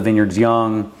vineyard. Also, the vineyard's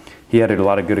young. He had a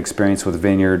lot of good experience with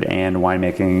vineyard and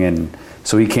winemaking, and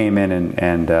so he came in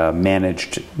and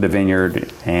managed the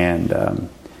vineyard and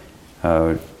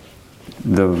started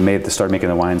making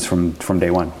the wines from day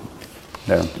one.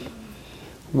 There.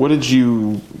 What did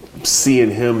you see in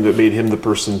him that made him the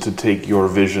person to take your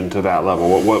vision to that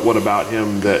level? What about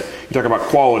him that you talk about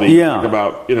quality? Yeah. You talk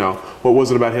about what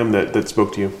was it about him that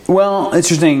spoke to you? Well,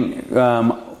 interesting.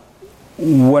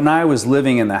 When I was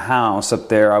living in the house up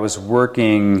there, I was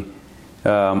working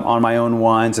on my own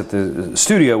wines at the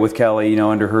studio with Kelly,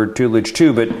 under her tutelage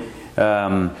too. But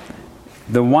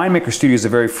the winemaker studio is a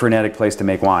very frenetic place to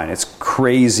make wine. It's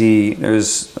crazy.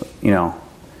 There's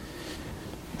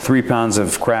 3 pounds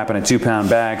of crap in a 2-pound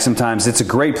bag. Sometimes it's a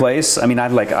great place. I mean,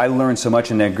 I learned so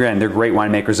much in there. They're great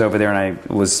winemakers over there, and I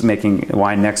was making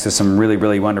wine next to some really,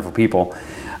 really wonderful people.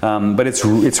 But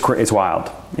it's wild.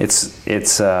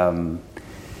 It's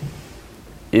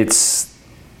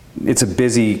a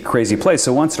busy, crazy place.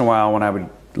 So once in a while, when I would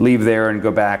leave there and go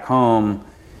back home,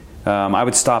 I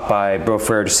would stop by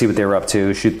Beaufrere to see what they were up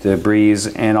to, shoot the breeze,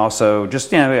 and also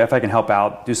just if I can help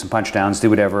out, do some punch downs, do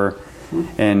whatever,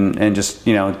 and just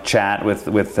chat with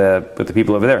the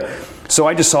people over there. So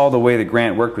I just saw the way that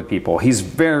Grant worked with people. He's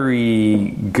very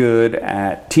good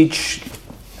at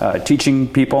teaching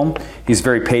people. He's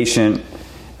very patient.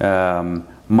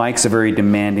 Mike's a very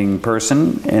demanding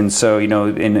person, and so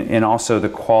and also the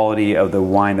quality of the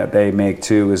wine that they make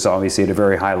too is obviously at a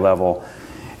very high level.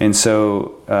 And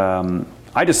so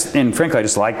frankly I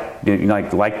just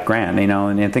like Grant, and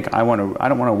I think I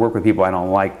don't want to work with people I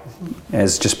don't like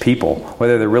as just people,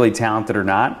 whether they're really talented or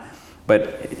not.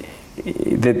 But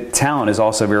the talent is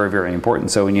also very, very important.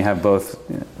 So when you have both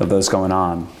of those going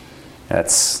on,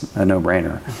 that's a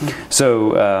no-brainer. Mm-hmm.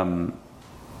 So.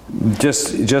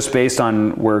 Just based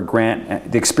on where Grant,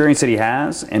 the experience that he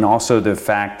has, and also the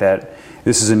fact that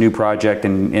this is a new project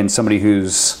and somebody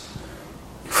who's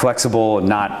flexible and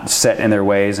not set in their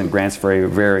ways, and Grant's very,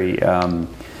 very,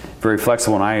 very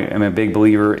flexible. And I am a big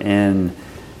believer in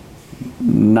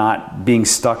not being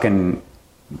stuck in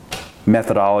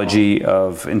methodology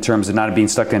in terms of not being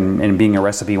stuck in being a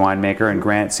recipe winemaker. And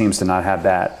Grant seems to not have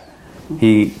that.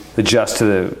 He adjusts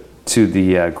to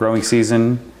the growing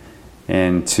season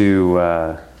and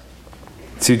to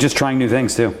to just trying new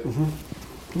things too.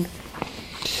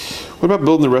 What about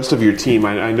building the rest of your team?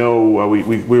 I know we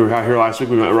were out here last week.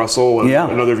 We met Russell and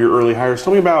another of your early hires.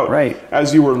 Tell me about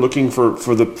as you were looking for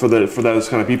those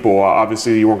kind of people.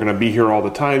 Obviously, you weren't going to be here all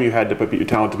the time. You had to put your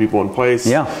talented people in place.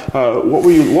 Yeah. What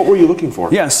were you looking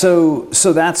for? Yeah. So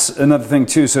that's another thing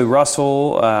too. So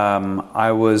Russell,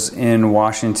 I was in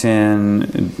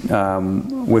Washington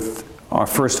with our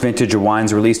first vintage of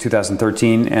wines released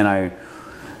 2013, and I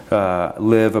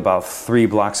live about 3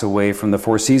 blocks away from the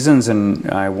Four Seasons,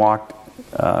 and I walked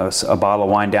a bottle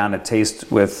of wine down to taste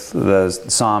with the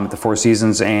Somm at the Four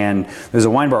Seasons, and there's a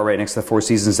wine bar right next to the Four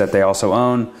Seasons that they also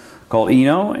own called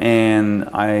Eno, and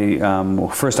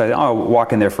I'll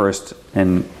walk in there first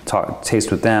and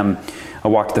taste with them. I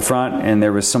walked to the front, and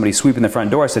there was somebody sweeping the front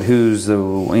door. I said, "Who's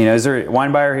is there a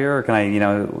wine buyer here, or can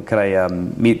I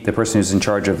meet the person who's in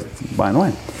charge of buying the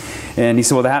wine?" And he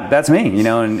said, "Well, that's me,"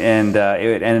 and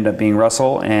it ended up being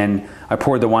Russell, and I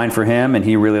poured the wine for him, and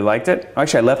he really liked it.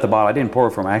 Actually, I left the bottle. I didn't pour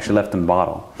it for him. I actually left him the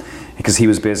bottle because he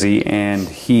was busy, and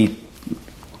he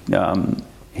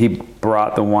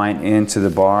brought the wine into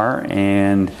the bar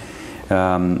and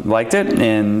liked it,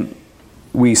 and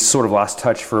we sort of lost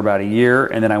touch for about a year,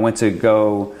 and then I went to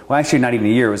go, well, actually not even a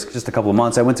year, it was just a couple of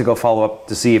months. I went to go follow up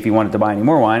to see if he wanted to buy any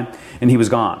more wine, and he was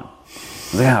gone.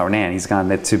 I was like, "Oh, man, he's gone.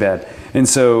 That's too bad." And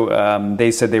so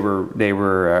they said they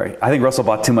were I think Russell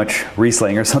bought too much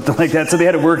Riesling or something like that, so they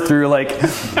had to work through like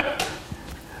a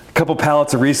couple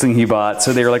pallets of Riesling he bought.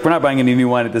 So they were like, "We're not buying any new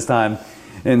wine at this time."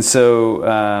 And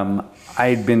so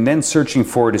I'd been then searching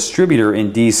for a distributor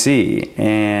in DC,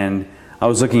 and I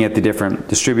was looking at the different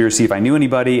distributors, see if I knew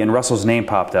anybody, and Russell's name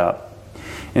popped up.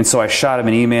 And so I shot him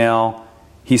an email.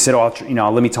 He said, "Oh,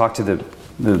 let me talk to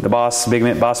the boss,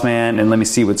 boss man, and let me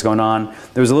see what's going on."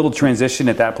 There was a little transition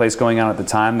at that place going on at the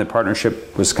time. The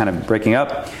partnership was kind of breaking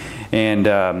up,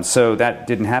 and so that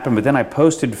didn't happen. But then I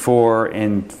posted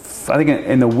I think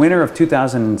in the winter of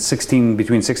 2016,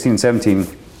 between 16 and 17,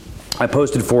 I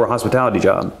posted for a hospitality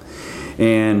job.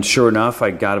 And sure enough,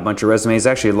 I got a bunch of resumes.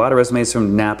 Actually, a lot of resumes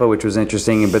from Napa, which was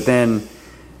interesting. But then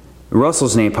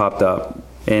Russell's name popped up,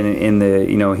 and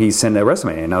he sent a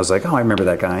resume, and I was like, "Oh, I remember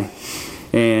that guy."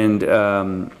 And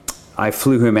I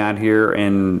flew him out here,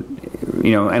 and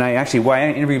I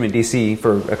interviewed him in DC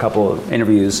for a couple of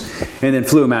interviews, and then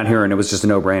flew him out here, and it was just a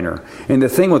no-brainer. And the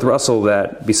thing with Russell,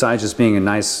 that besides just being a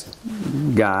nice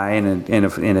guy and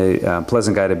a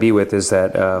pleasant guy to be with, is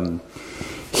that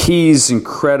he's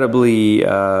incredibly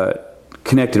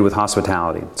connected with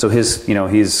hospitality. So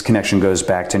his connection goes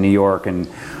back to New York and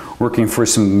working for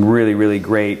some really, really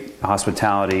great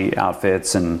hospitality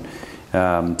outfits. And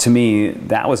to me,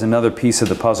 that was another piece of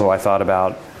the puzzle I thought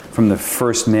about from the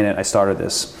first minute I started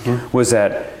this, was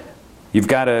that you've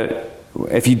got to,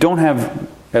 if you don't have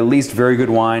at least very good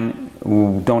wine,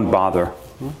 don't bother.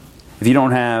 If you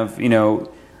don't have,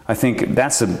 I think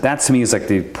that to me is like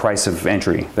the price of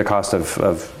entry, the cost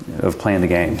of playing the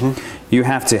game. You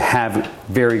have to have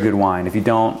very good wine. If you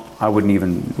don't, I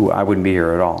wouldn't be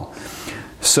here at all.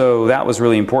 So that was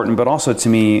really important. But also to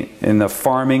me, in the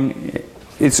farming,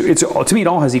 to me it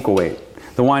all has equal weight.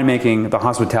 The winemaking, the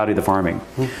hospitality, the farming.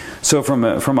 So from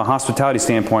a hospitality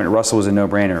standpoint, Russell was a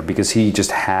no-brainer because he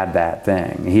just had that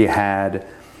thing. He had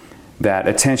that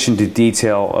attention to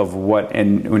detail of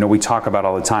we talk about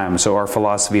all the time. So our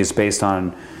philosophy is based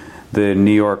on the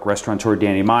New York restaurateur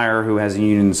Danny Meyer, who has a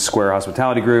Union Square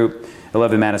hospitality group,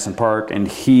 11 Madison Park, and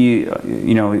he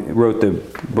wrote the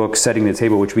book Setting the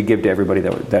Table, which we give to everybody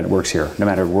that works here, no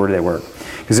matter where they work.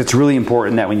 Because it's really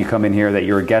important that when you come in here that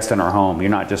you're a guest in our home. You're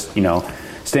not just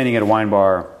standing at a wine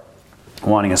bar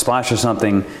wanting a splash or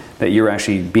something, that you're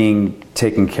actually being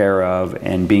taken care of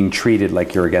and being treated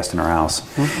like you're a guest in our house.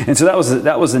 And so that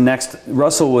was the next.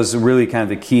 Russell was really kind of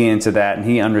the key into that, and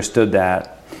he understood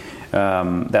that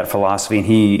philosophy, and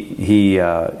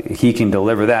he can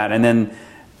deliver that. And then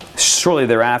shortly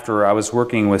thereafter, I was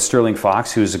working with Sterling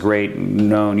Fox, who's a great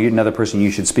another person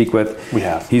you should speak with. We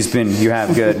have. You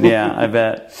have, good. Yeah, I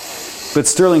bet. But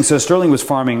Sterling was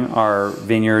farming our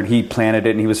vineyard. He planted it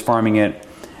and he was farming it.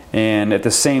 And at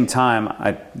the same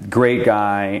time, great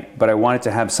guy, but I wanted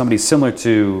to have somebody similar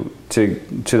to the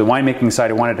winemaking side.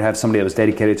 I wanted to have somebody that was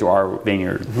dedicated to our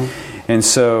vineyard. And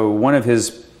so one of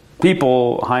his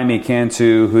people, Jaime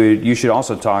Cantu, who you should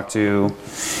also talk to,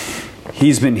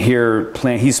 he's been here,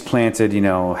 he's planted,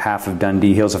 half of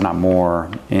Dundee Hills, if not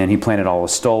more. And he planted all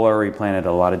of Stoller. He planted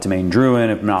a lot of Domaine Drouhin,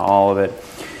 if not all of it.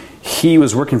 He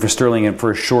was working for Sterling, and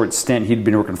for a short stint, he'd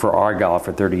been working for Argyle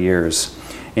for 30 years.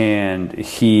 And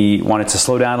he wanted to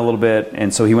slow down a little bit,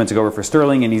 and so he went to go work for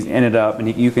Sterling, and he ended up, and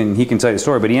he can tell you the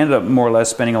story, but he ended up more or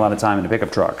less spending a lot of time in a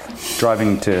pickup truck,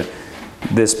 driving to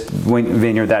this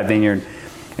vineyard, that vineyard.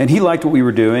 And he liked what we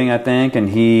were doing, I think, and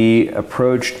he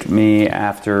approached me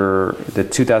after the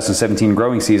 2017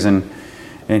 growing season,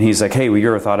 and he's like, hey, well, you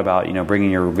ever thought about,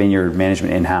 bringing your vineyard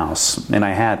management in-house? And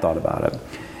I had thought about it.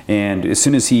 And as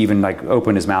soon as he even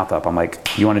opened his mouth up, I'm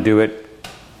like, you want to do it?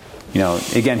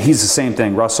 Again, he's the same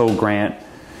thing. Russell, Grant,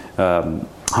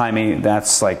 Jaime,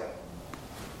 that's like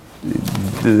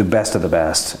the best of the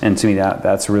best. And to me,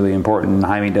 that's really important.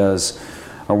 Jaime does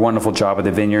a wonderful job at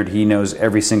the vineyard. He knows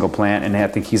every single plant, and I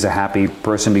think he's a happy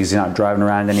person because he's not driving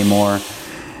around anymore.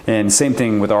 And same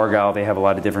thing with Argyle. They have a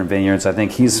lot of different vineyards. I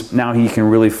think he can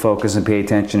really focus and pay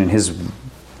attention, and his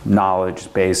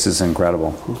knowledge base is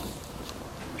incredible.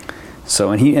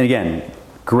 So, and again,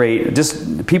 great,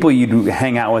 just people you'd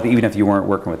hang out with even if you weren't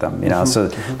working with them, so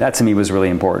that to me was really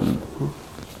important.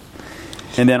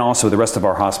 And then also the rest of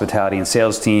our hospitality and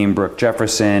sales team, Brooke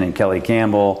Jefferson and Kelly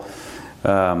Campbell.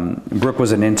 Brooke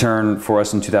was an intern for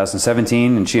us in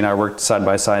 2017, and she and I worked side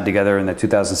by side together in the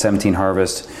 2017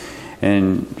 harvest.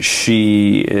 And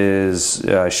she was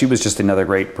just another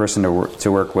great person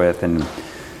to work with, and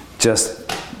just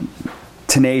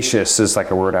tenacious is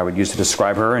like a word I would use to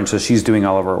describe her. And so she's doing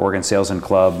all of our Oregon sales and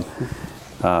club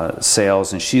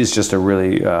sales, and she's just a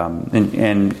really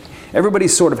and everybody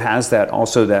sort of has that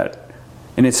also, that,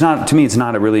 and it's not, to me, it's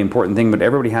not a really important thing, but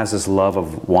everybody has this love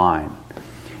of wine.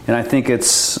 And I think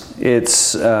it's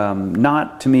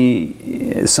not, to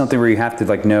me, something where you have to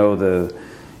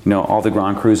know all the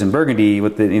Grand Crus in Burgundy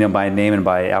with the by name and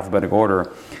by alphabetical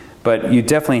order, but you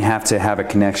definitely have to have a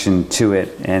connection to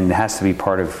it, and it has to be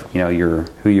part of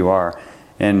who you are.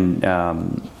 And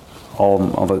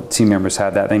all the team members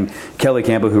have that. And Kelly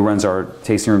Campbell, who runs our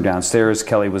tasting room downstairs,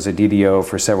 Kelly was a DDO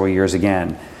for several years.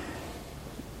 Again,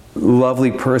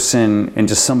 lovely person, and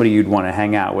just somebody you'd want to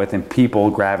hang out with, and people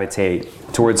gravitate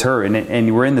towards her.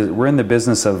 And we're in the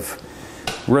business of.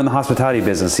 We're in the hospitality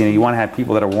business. You want to have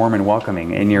people that are warm and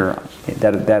welcoming, and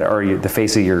that are the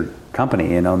face of your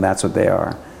company. And that's what they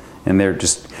are. And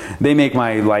they make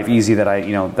my life easy. That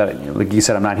that like you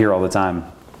said, I'm not here all the time,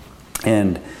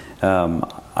 and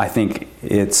I think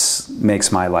it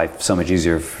makes my life so much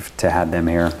easier to have them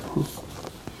here.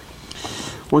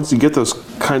 Once you get those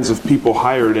kinds of people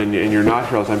hired and you're not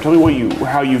here all the time, tell me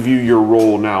how you view your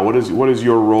role now. What is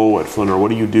your role at Flaneur? What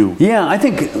do you do? Yeah, I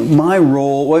think my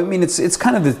role. Well, I mean, it's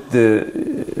kind of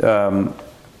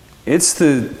it's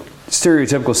the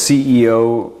stereotypical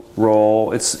CEO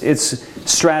role. It's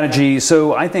strategy.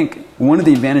 So I think one of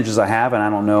the advantages I have, and I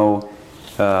don't know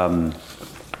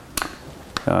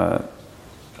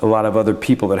a lot of other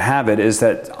people that have it, is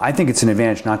that I think it's an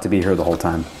advantage not to be here the whole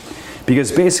time.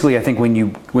 Because basically, I think when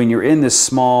you're in this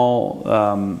small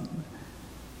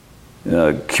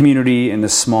community, in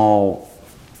this small,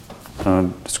 I don't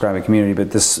know, describe a community, but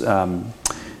this kind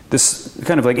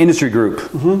of like industry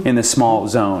group in this small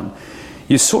zone,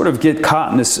 you sort of get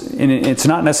caught in this. And it's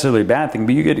not necessarily a bad thing,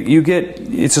 but you get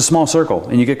it's a small circle,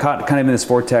 and you get caught kind of in this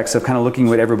vortex of kind of looking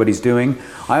what everybody's doing.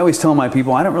 I always tell my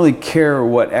people, I don't really care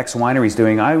what X winery's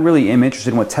doing. I really am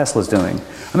interested in what Tesla's doing.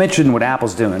 I'm interested in what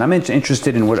Apple's doing. I'm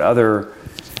interested in what other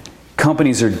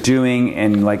companies are doing,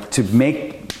 and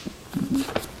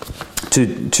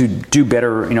to do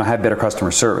better, have better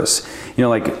customer service.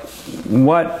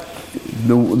 What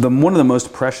one of the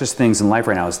most precious things in life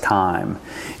right now is time.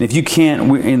 And if you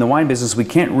can't, in the wine business, we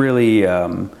can't really,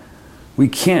 we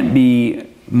can't be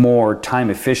more time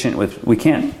efficient we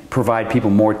can't provide people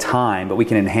more time, but we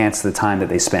can enhance the time that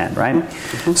they spend, right?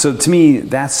 Mm-hmm. So to me,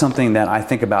 that's something that I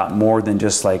think about more than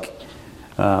just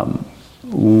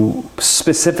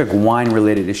specific wine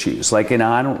related issues. I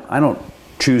don't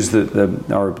choose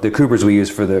the coopers we use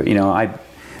for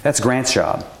that's Grant's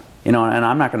job. And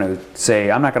I'm not going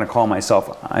to call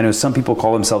myself, I know some people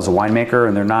call themselves a winemaker,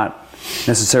 and they're not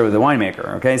necessarily the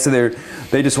winemaker, okay? So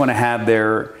they just want to have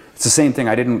it's the same thing.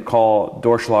 I didn't call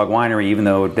Doerschlag Winery, even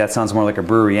though that sounds more like a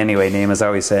brewery anyway, name, as I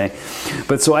always say.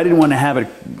 But so I didn't want to have it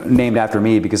named after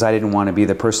me, because I didn't want to be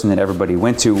the person that everybody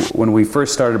went to. When we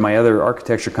first started my other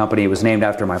architecture company, it was named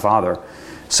after my father.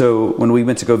 So when we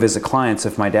went to go visit clients,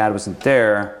 if my dad wasn't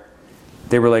there,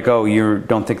 they were like, "Oh, you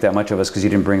don't think that much of us because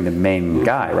you didn't bring the main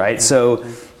guy, right?" So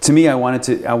to me, I wanted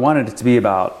it to be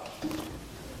about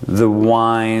the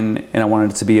wine, and I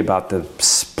wanted it to be about the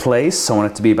place. I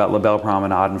wanted it to be about La Belle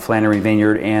Promenade and Flannery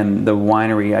Vineyard and the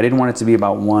winery. I didn't want it to be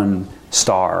about one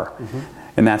star. Mm-hmm.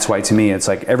 And that's why, to me, it's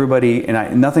like everybody,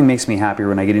 and nothing makes me happier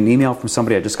when I get an email from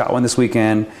somebody. I just got one this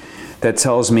weekend that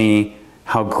tells me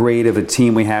how great of a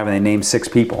team we have, and they name 6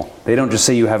 people. They don't just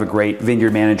say you have a great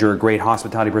vineyard manager, a great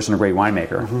hospitality person, a great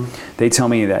winemaker. They tell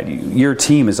me that your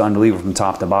team is unbelievable from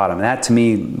top to bottom. And that, to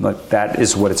me, like, that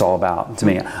is what it's all about to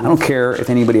me. I don't care if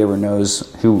anybody ever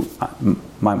knows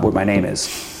what my name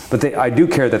is, but I do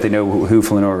care that they know who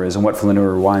Flaneur is and what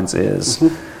Flaneur Wines is.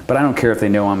 But I don't care if they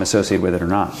know I'm associated with it or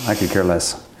not. I could care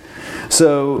less.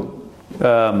 So,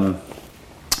 to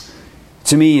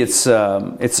me, it's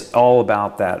all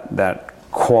about that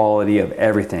quality of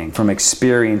everything, from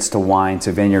experience to wine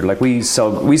to vineyard. Like we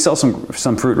sell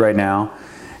some fruit right now,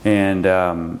 and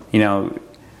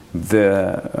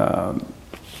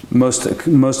most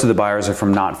of the buyers are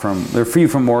they're few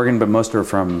from Oregon, but most are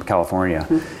from California,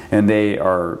 and they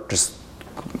are just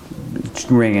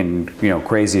ringing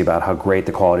crazy about how great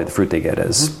the quality of the fruit they get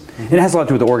is. And it has a lot to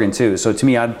do with Oregon too. So to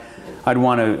me, I'd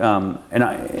want to,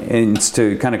 and it's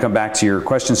to kind of come back to your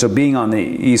question. So being on the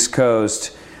East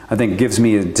Coast, I think gives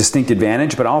me a distinct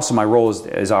advantage, but also my role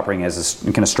is operating as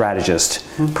a kind of strategist,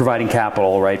 providing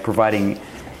capital, right? Providing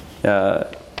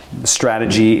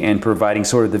strategy and providing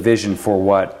sort of the vision for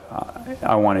what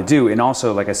I want to do. And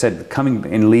also, like I said, coming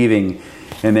and leaving,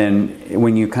 and then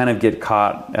when you kind of get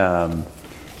caught,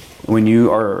 when you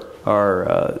are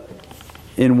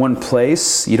in one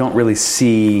place, you don't really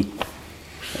see,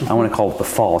 I want to call it the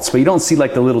faults, but you don't see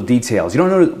like the little details. You don't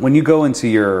know, when you go into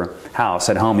your house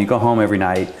at home, you go home every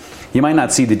night, you might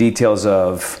not see the details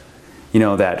of,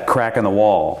 that crack on the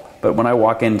wall. But when I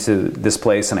walk into this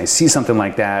place and I see something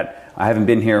like that, I haven't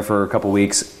been here for a couple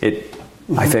weeks,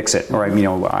 I fix it, or I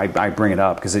bring it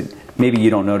up, because maybe you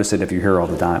don't notice it if you're here all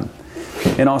the time.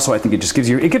 And also, I think it just gives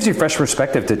you fresh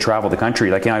perspective to travel the country.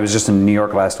 Like, I was just in New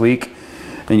York last week,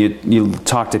 and you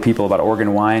talk to people about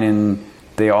Oregon wine, and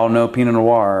they all know Pinot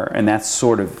Noir, and that's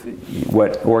sort of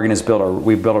what Oregon has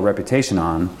we've built a reputation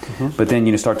on. But then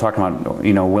you start talking about,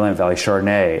 Willamette Valley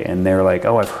Chardonnay, and they're like,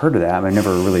 oh, I've heard of that, but I've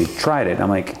never really tried it. I'm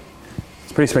like,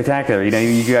 it's pretty spectacular.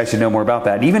 You guys should know more about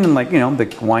that. Even in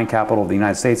the wine capital of the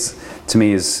United States, to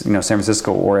me, is San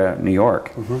Francisco or New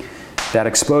York. That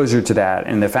exposure to that,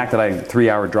 and the fact that I'm a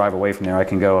 3-hour drive away from there, I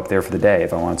can go up there for the day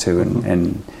if I want to,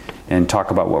 and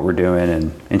talk about what we're doing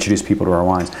and introduce people to our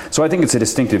wines. So I think it's a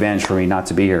distinct advantage for me not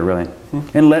to be here, really.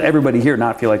 And let everybody here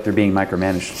not feel like they're being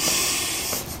micromanaged.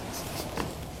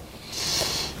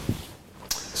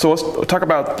 So let's talk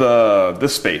about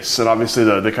this space, and obviously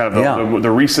the kind of the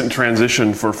recent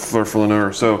transition for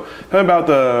Flaneur. So tell me about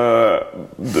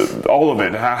all of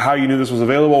it, how you knew this was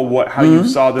available, how you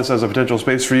saw this as a potential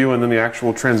space for you, and then the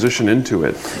actual transition into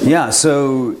it. Yeah,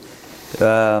 so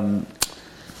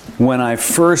when I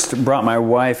first brought my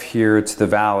wife here to the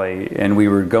Valley, and we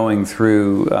were going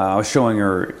through, I was showing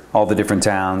her all the different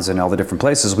towns and all the different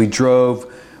places. We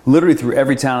drove literally through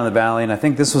every town in the Valley, and I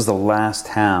think this was the last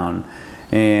town.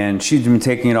 And she's been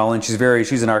taking it all in. She's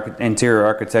an interior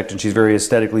architect, and she's very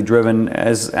aesthetically driven,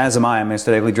 as am I. I'm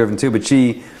aesthetically driven too. But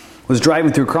she was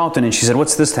driving through Carlton, and she said,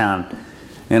 "What's this town?"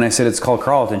 And I said, "It's called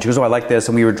Carlton." She goes, "Oh, I like this."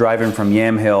 And we were driving from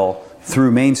Yamhill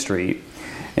through Main Street,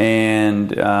 and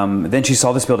then she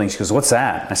saw this building. She goes, "What's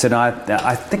that?" I said, "No,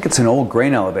 I think it's an old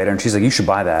grain elevator." And she's like, "You should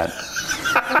buy that."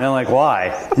 And I'm like,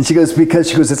 "Why?" And she goes,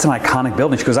 "Because," "it's an iconic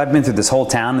building." She goes, "I've been through this whole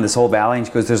town and this whole valley." And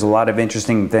she goes, "There's a lot of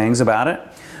interesting things about it."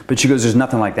 But she goes, "There's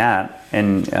nothing like that,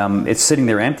 and it's sitting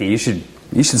there empty. You should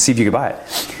see if you could buy it."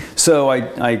 So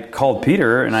I called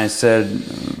Peter and I said,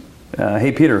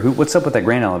 "Hey Peter, what's up with that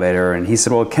grain elevator?" And he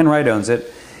said, "Well, Ken Wright owns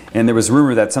it, and there was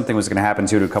rumor that something was going to happen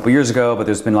to it a couple years ago, but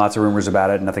there's been lots of rumors about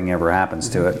it, and nothing ever happens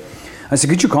to it." I said,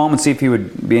 "Could you call him and see if he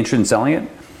would be interested in selling it?"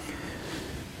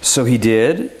 So he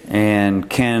did, and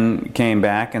Ken came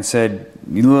back and said,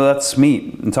 "Let's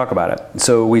meet and talk about it."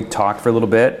 So we talked for a little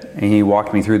bit, and he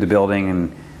walked me through the building,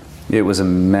 and it was a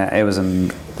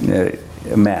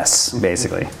mess,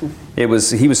 basically. He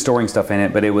was storing stuff in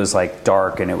it, but it was like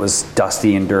dark, and it was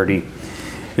dusty and dirty.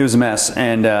 It was a mess,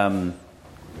 and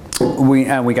we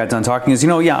got done talking. He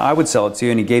goes, "Yeah, I would sell it to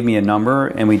you," and he gave me a number,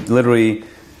 and we literally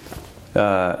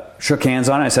shook hands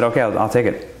on it. I said, "Okay, I'll take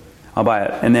it. I'll buy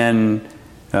it." And then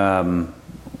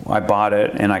I bought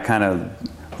it, and I kind of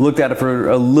looked at it for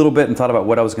a little bit and thought about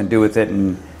what I was going to do with it,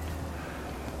 and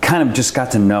kind of just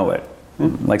got to know it.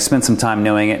 Like, spent some time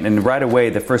knowing it, and right away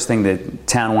the first thing the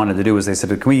town wanted to do was they said,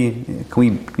 can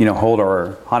we hold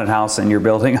our haunted house in your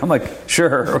building?" I'm like,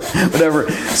 "Sure,"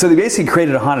 whatever. So they basically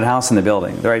created a haunted house in the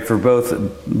building, right, for both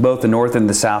the north and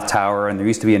the south tower, and there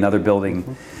used to be another building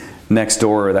next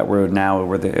door that we're now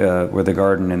where the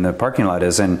garden and the parking lot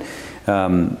is, and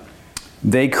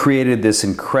they created this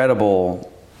incredible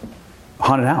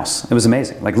haunted house. It was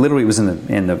amazing. Like, literally, it was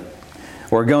in the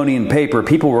Oregonian paper.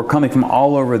 People were coming from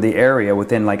all over the area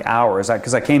within like hours.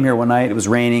 Because I came here one night, it was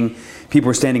raining, people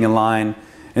were standing in line,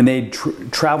 and they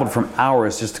traveled from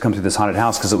hours just to come to this haunted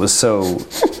house because it was so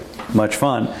much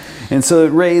fun. And so it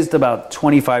raised about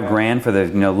 25 grand for the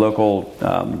local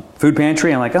food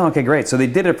pantry. I'm like, oh, okay, great. So they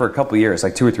did it for a couple of years,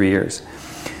 like 2 or 3 years.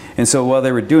 And so while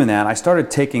they were doing that, I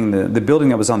started taking the building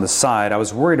that was on the side. I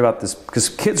was worried about this because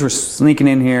kids were sneaking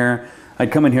in here.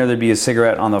 I'd come in here, there'd be a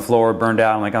cigarette on the floor, burned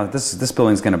out. I'm like, oh, this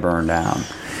building's going to burn down.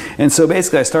 And so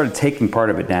basically I started taking part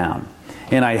of it down.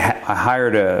 And I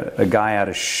hired a guy out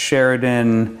of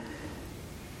Sheridan.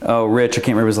 Oh, Rich, I can't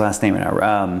remember his last name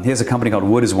now. He has a company called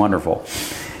Wood is Wonderful.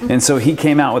 And so he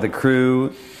came out with a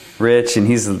crew, Rich, and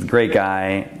he's a great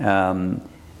guy.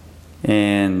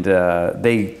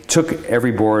 They took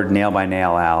every board nail by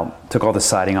nail out, took all the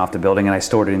siding off the building, and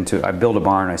I built a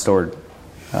barn. I stored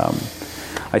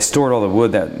all the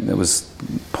wood that was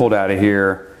pulled out of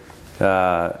here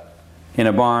in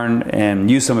a barn and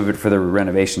used some of it for the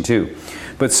renovation too.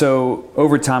 But so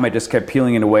over time I just kept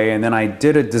peeling it away, and then I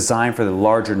did a design for the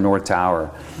larger North Tower,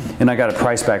 and I got a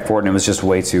price back for it, and it was just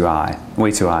way too high.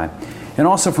 And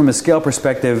also from a scale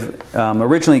perspective,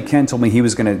 originally Ken told me he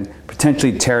was going to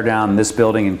potentially tear down this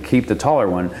building and keep the taller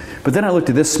one. But then I looked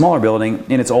at this smaller building,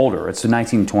 and it's older. It's the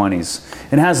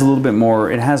 1920s. It has a little bit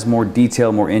more, it has more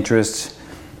detail, more interest,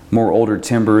 more older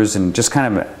timbers, and just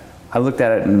kind of, I looked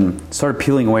at it and started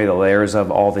peeling away the layers of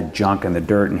all the junk and the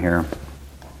dirt in here.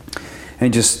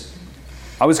 And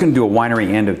I was going to do a winery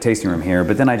and a tasting room here,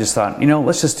 but then I just thought,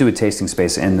 let's just do a tasting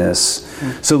space in this.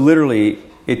 So literally,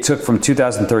 it took from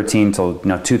 2013 till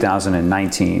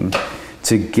 2019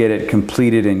 to get it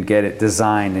completed and get it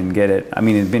designed and get it. I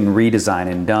mean, it had been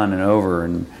redesigned and done and over,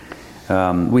 and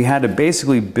we had to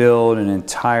basically build an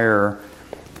entire.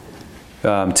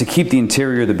 To keep the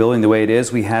interior of the building the way it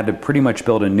is, we had to pretty much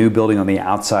build a new building on the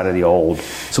outside of the old.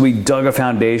 So we dug a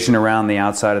foundation around the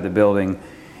outside of the building,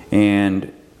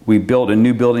 and we built a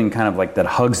new building kind of like that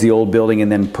hugs the old building,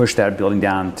 and then pushed that building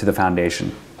down to the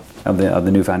foundation of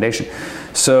the new foundation.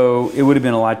 So it would have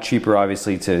been a lot cheaper,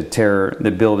 obviously, to tear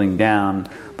the building down.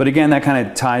 But again, that kind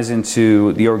of ties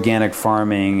into the organic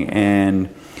farming and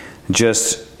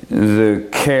just the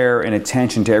care and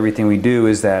attention to everything we do,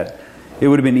 is that it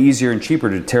would have been easier and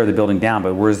cheaper to tear the building down,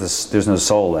 but there's no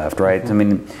soul left, right? I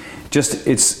mean,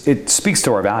 it speaks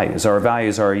to our values. Our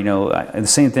values are, the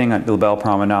same thing at the LaBelle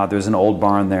Promenade. There's an old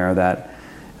barn there that,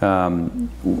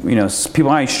 people,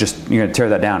 you're gonna tear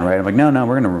that down, right? I'm like, no,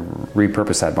 we're gonna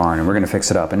repurpose that barn and we're gonna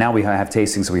fix it up. And now we have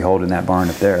tastings that we hold in that barn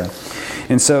up there.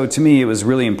 And so to me, it was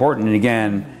really important. And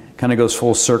again, kind of goes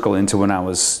full circle into when I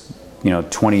was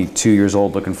 22 years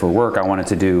old looking for work. I wanted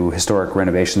to do historic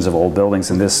renovations of old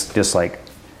buildings, and this just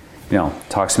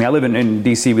talks to me. I live in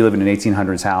DC. We live in an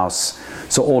 1800s house,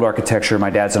 so old architecture.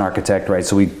 My dad's an architect, right?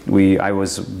 So I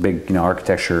was a big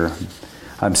architecture.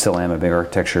 I still am a big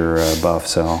architecture buff.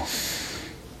 So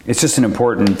it's just an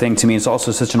important thing to me. It's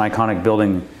also such an iconic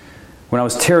building. When I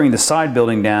was tearing the side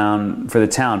building down for the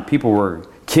town,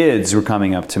 kids were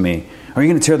coming up to me. Are you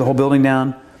going to tear the whole building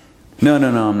down? No,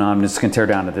 I'm just going to tear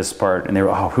down at this part. And they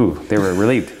were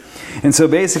relieved. And so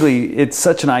basically, it's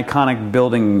such an iconic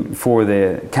building for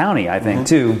the county, I think,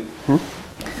 too,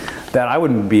 that I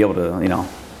wouldn't be able to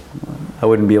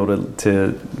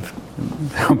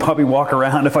probably walk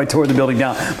around if I tore the building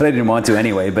down, but I didn't want to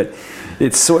anyway. But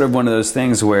it's sort of one of those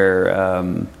things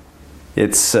where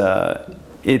it's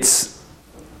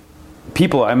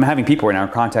people. I'm having people right now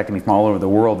contacting me from all over the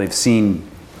world. They've seen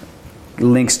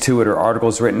links to it or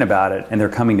articles written about it, and they're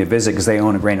coming to visit because they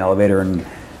own a grain elevator in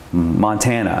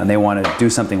Montana and they want to do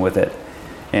something with it,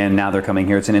 and now they're coming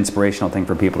here. It's an inspirational thing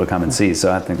for people to come and see,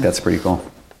 so I think that's pretty cool.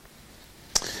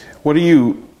 What are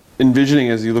you envisioning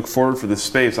as you look forward for this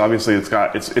space? Obviously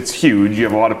it's huge. You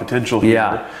have a lot of potential here.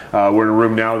 Yeah. We're in a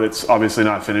room now that's obviously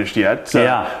not finished yet.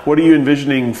 Yeah. What are you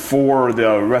envisioning for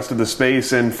the rest of the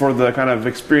space and for the kind of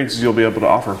experiences you'll be able to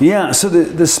offer? Yeah, so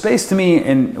the space to me,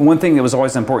 and one thing that was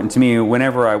always important to me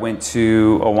whenever I went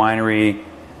to a winery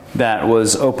that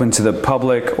was open to the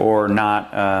public or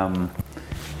not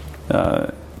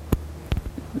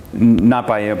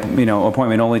by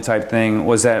appointment only type thing,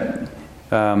 was that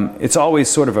it's always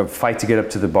sort of a fight to get up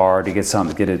to the bar to get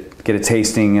something, get a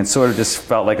tasting. It sort of just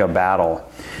felt like a battle.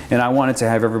 And I wanted to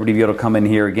have everybody be able to come in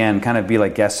here again, kind of be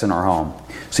like guests in our home.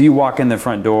 So you walk in the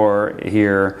front door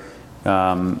here,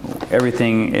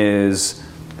 everything is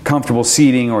comfortable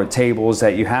seating or tables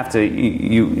that you have to,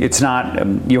 you'll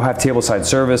have tableside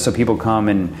service, so people come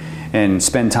and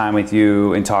spend time with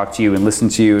you and talk to you and listen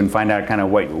to you and find out kind of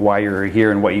why you're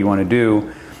here and what you want to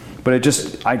do. But I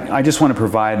just want to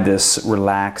provide this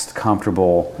relaxed,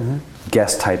 comfortable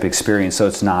guest type experience, so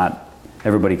it's not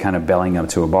everybody kind of bellying up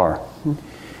to a bar.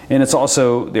 And it's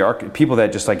also the people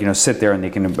that just sit there and they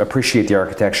can appreciate the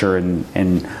architecture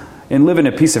and live in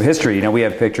a piece of history. We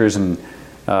have pictures, and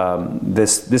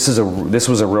this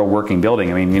was a real working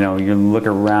building. I mean, you look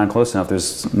around close enough,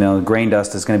 there's grain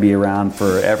dust is going to be around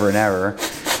forever and ever.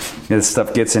 This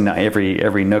stuff gets in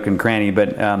every nook and cranny,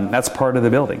 but that's part of the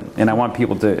building. And I want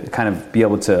people to kind of be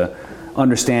able to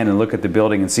understand and look at the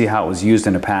building and see how it was used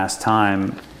in a past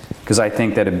time. Because I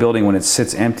think that a building, when it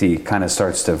sits empty, kind of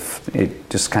it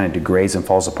just kind of degrades and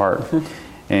falls apart.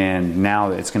 And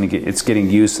now it's getting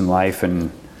used in life,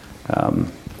 and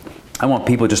I want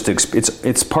people just to,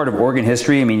 it's part of Oregon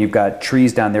history. I mean, you've got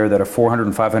trees down there that are 400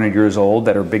 and 500 years old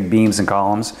that are big beams and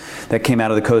columns that came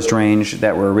out of the Coast Range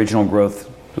that were original growth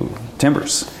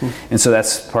timbers. And so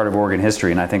that's part of Oregon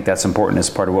history, and I think that's important as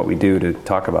part of what we do to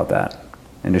talk about that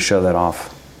and to show that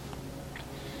off.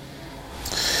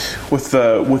 With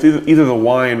either the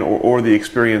wine or the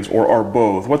experience or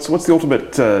both, what's the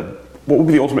ultimate? What would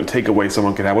be the ultimate takeaway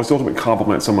someone could have? What's the ultimate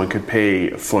compliment someone could pay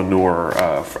Flaneur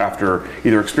after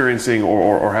either experiencing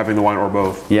or having the wine or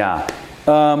both? Yeah,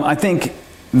 I think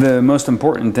the most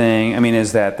important thing,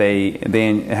 is that they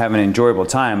have an enjoyable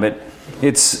time. But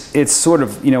it's sort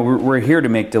of we're here to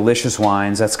make delicious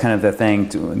wines. That's kind of the thing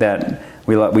that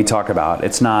we talk about.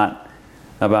 It's not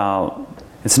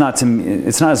as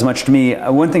much to me.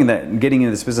 One thing that getting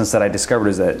into this business that I discovered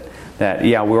is that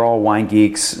we're all wine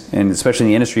geeks, and especially in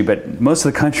the industry, but most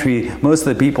of the country, most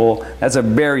of the people, that's a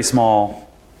very small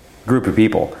group of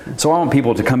people. So I want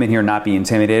people to come in here and not be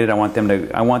intimidated. I want them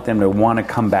to want to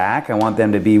come back. I want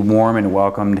them to be warm and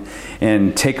welcomed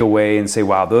and take away and say,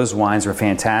 wow, those wines are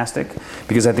fantastic.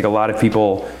 Because I think a lot of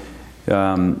people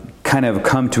kind of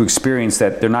come to experience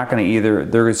that they're not going to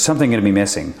there's something going to be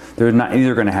missing. They're not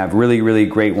either going to have really, really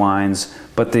great wines,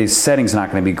 but the setting's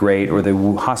not going to be great, or the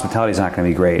hospitality is not going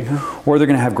to be great, or they're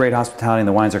going to have great hospitality and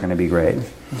the wines are going to be great.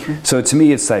 So to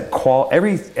me, it's that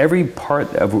every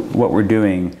part of what we're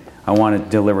doing, I want to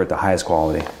deliver at the highest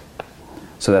quality.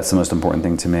 So that's the most important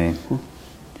thing to me.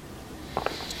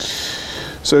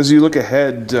 So as you look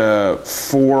ahead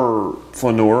for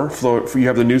Flaneur, you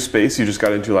have the new space you just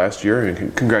got into last year,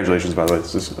 and congratulations, by the way.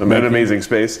 This is an amazing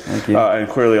space, and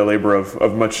clearly a labor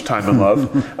of much time and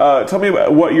love. Tell me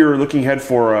about what you're looking ahead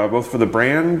for, both for the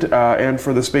brand and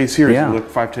for the space here, as you look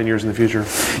 5-10 years in the future.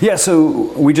 Yeah,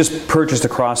 so we just purchased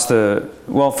across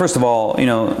first of all,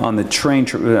 on the train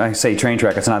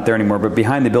track, it's not there anymore, but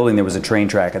behind the building there was a train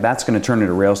track, and that's going to turn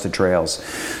into rails to trails.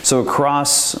 So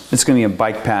across, it's going to be a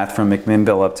bike path from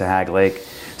McMinnville up to Hag Lake.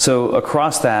 So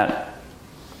across that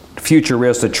future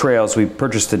rails to trails, we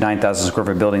purchased a 9,000 square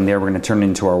foot building there. We're going to turn it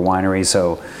into our winery.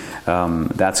 So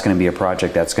that's going to be a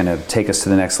project that's going to take us to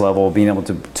the next level, being able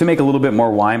to make a little bit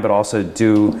more wine, but also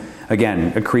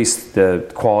increase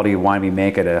the quality of wine we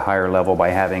make at a higher level by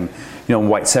having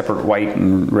separate white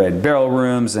and red barrel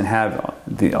rooms, and have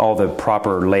all the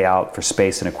proper layout for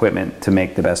space and equipment to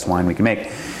make the best wine we can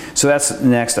make. So that's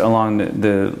next along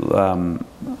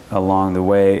the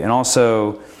way, and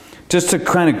also just to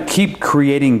kind of keep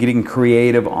getting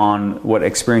creative on what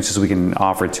experiences we can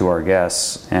offer to our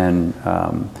guests, and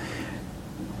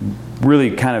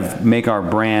really kind of make our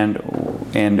brand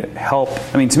and help.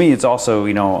 To me, it's also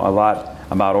a lot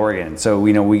about Oregon. So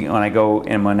when I go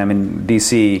and when I'm in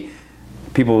DC,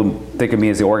 people think of me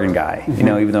as the Oregon guy,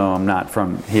 even though I'm not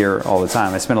from here all the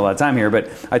time. I spend a lot of time here, but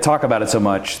I talk about it so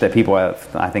much that people,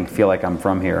 I think, feel like I'm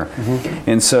from here.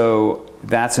 And so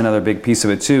that's another big piece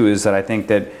of it too, is that I think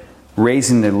that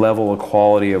raising the level of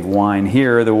quality of wine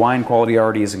here, the wine quality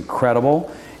already is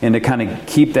incredible, and to kind of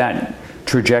keep that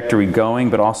trajectory going,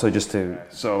 but also just to...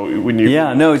 So when you...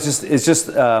 Yeah, no, it's just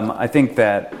I think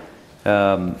that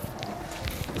a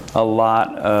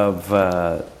lot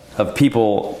of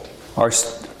people are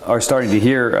starting to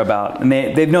hear about, and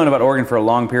they've known about Oregon for a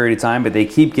long period of time, but they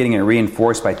keep getting it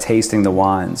reinforced by tasting the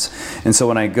wines. And so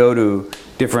when I go to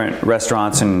different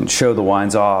restaurants and show the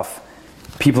wines off,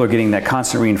 people are getting that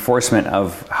constant reinforcement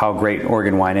of how great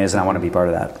Oregon wine is, and I want to be part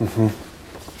of that.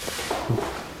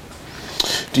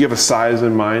 Do you have a size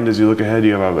in mind as you look ahead? Do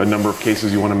you have a number of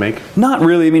cases you want to make? Not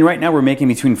really. Right now we're making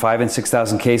between 5,000 and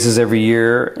 6,000 cases every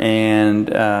year, and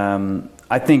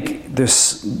I think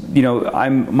this,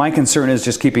 my concern is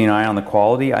just keeping an eye on the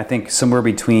quality. I think somewhere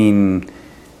between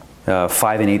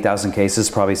 5,000 and 8,000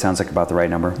 cases probably sounds like about the right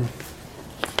number.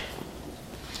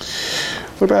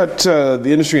 What about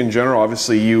the industry in general?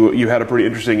 Obviously, you had a pretty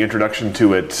interesting introduction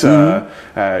to it, staying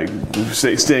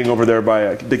over there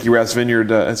by Dickie Rath's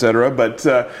Vineyard, et cetera. But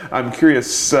I'm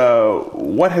curious,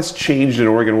 what has changed in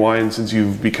Oregon wine since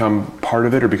you've become part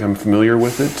of it or become familiar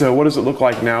with it? What does it look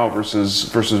like now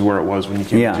versus where it was when you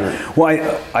came into it?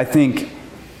 Well, I think,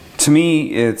 to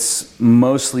me, it's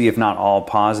mostly, if not all,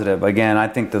 positive. Again, I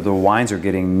think that the wines are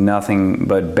getting nothing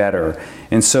but better.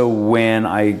 And so when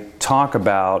I talk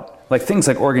about like things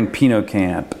like Oregon Pinot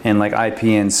Camp and like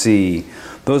IPNC,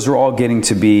 those are all getting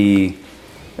to be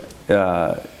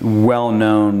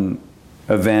well-known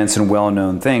events and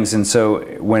well-known things. And so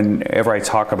whenever I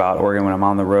talk about Oregon, when I'm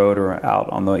on the road or out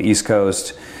on the East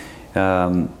Coast,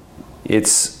 it has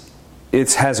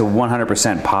a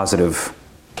 100% positive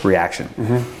reaction.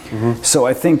 So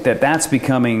I think that's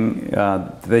becoming,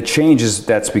 the changes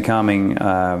that's becoming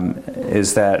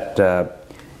is that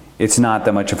it's not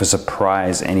that much of a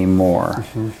surprise anymore.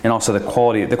 And also the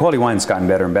quality wine's gotten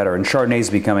better and better. And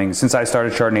Chardonnay's becoming, since I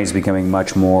started, Chardonnay's becoming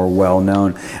much more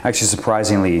well-known. Actually,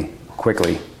 surprisingly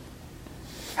quickly,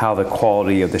 how the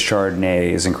quality of the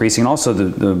Chardonnay is increasing. And also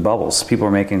the bubbles. People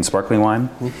are making sparkling wine.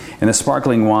 And the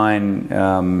sparkling wine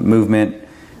movement,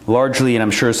 largely, and I'm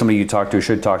sure somebody you talk to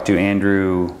should talk to,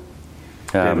 Andrew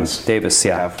Davis,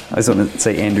 yeah. I was going to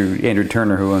say Andrew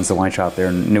Turner, who owns the wine shop there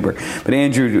in Newburgh. But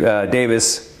Andrew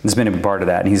Davis has been a part of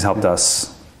that, and he's helped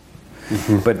us.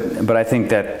 But I think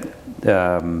that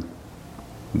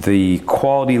the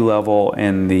quality level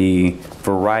and the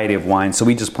variety of wine. So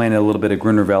we just planted a little bit of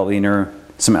Gruner Veltliner,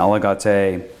 some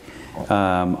Elegate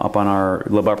up on our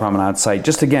Le Bar Promenade site,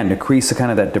 just again to increase the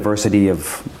kind of that diversity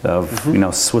of you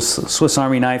know, Swiss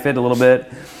Army knife it a little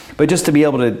bit, but just to be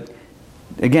able to.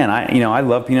 Again, I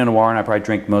love Pinot Noir, and I probably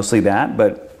drink mostly that,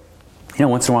 but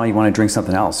once in a while you want to drink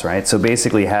something else, right? So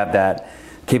basically have that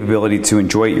capability to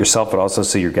enjoy it yourself, but also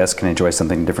so your guests can enjoy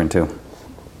something different too.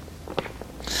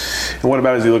 And what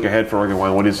about as you look ahead for Oregon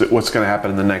wine? What's going to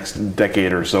happen in the next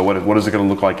decade or so? What is it going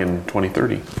to look like in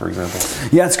 2030, for example?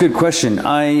 Yeah, that's a good question.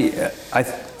 I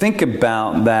think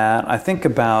about that. I think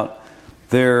about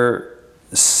there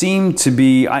seem to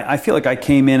be. I feel like I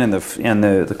came in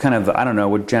the kind of, I don't know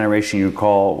what generation you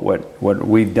call what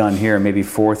we've done here, maybe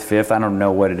fourth, fifth. I don't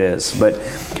know what it is, but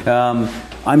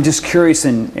I'm just curious.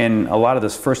 In a lot of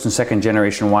those first and second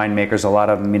generation winemakers, a lot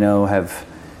of them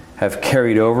have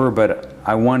carried over, but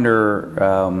I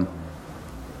wonder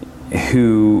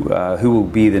who will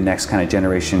be the next kind of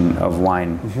generation of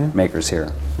wine makers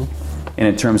here, and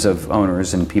in terms of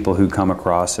owners and people who come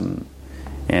across and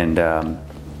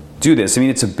do this. I mean,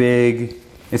 it's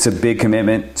a big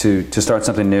commitment to start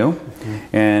something new,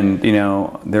 and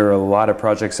there are a lot of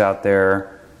projects out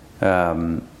there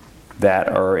that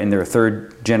are in their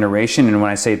third generation. And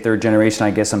when I say third generation, I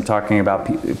guess I'm talking about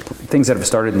things that have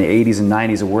started in the 80s and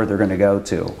 90s and where they're going to go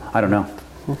to. I don't know.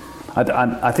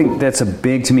 I think that's a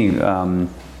big, to me,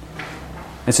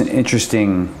 it's an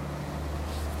interesting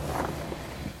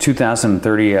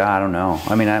 2030. I don't know.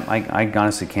 I mean, I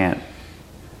honestly can't.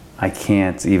 I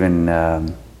can't even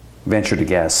venture to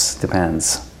guess.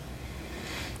 Depends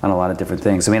on a lot of different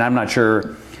things. I mean, I'm not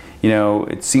sure.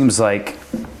 It seems like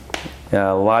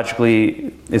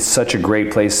logically it's such a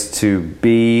great place to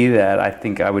be that I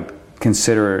think I would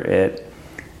consider it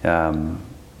a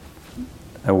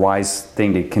wise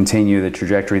thing to continue the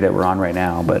trajectory that we're on right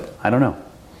now. But I don't know.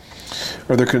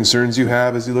 Are there concerns you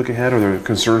have as you look ahead? Are there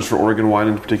concerns for Oregon wine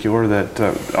in particular that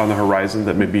on the horizon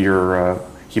that maybe you're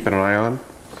keeping an eye on?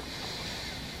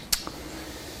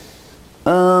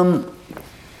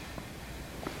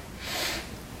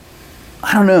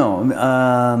 I don't know.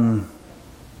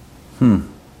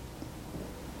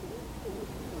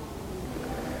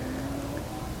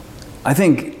 I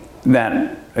think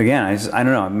that, again, I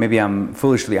don't know, maybe I'm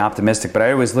foolishly optimistic, but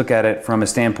I always look at it from a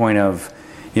standpoint of,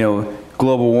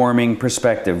 global warming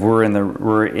perspective.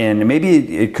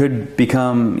 Maybe it could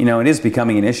become, it is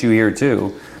becoming an issue here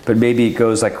too, but maybe it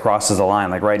goes like crosses the line.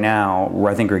 Like right now,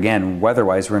 where I think, again,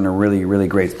 weather-wise, we're in a really, really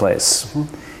great place.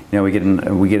 We get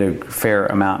a fair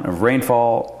amount of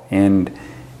rainfall, and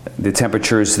the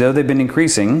temperatures, though they've been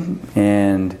increasing,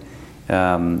 and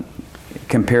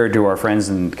compared to our friends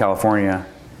in California,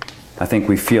 I think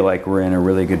we feel like we're in a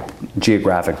really good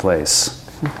geographic place.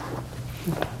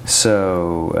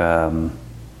 So I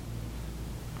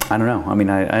don't know. I mean,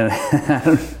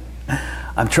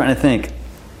 I'm trying to think.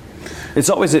 There's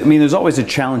always a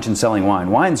challenge in selling wine.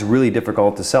 Wine's really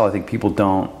difficult to sell. I think people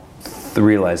don't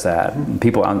realize that.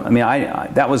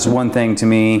 That was one thing to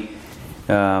me.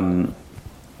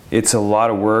 It's a lot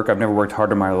of work. I've never worked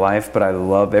hard in my life, but I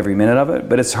love every minute of it.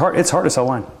 But it's hard to sell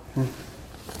wine.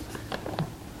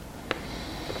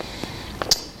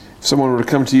 If someone were to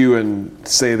come to you and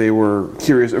say they were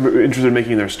curious, or interested in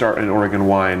making their start in Oregon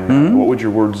wine, what would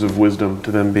your words of wisdom to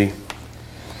them be?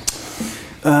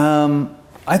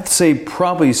 I'd say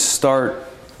probably start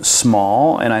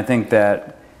small, and I think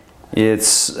that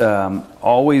it's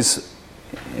always,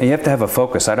 you have to have a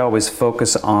focus. I'd always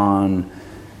focus on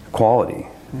quality.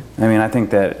 I mean, I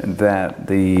think that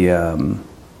the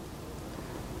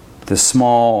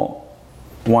small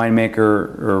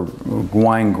winemaker or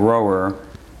wine grower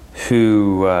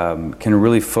who can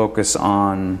really focus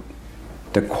on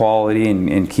the quality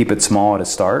and keep it small at a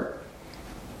start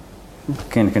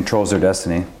controls their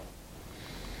destiny.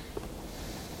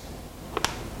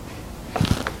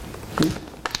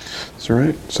 That's all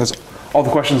right. So that's all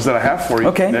the questions that I have for you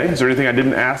today. Is there anything I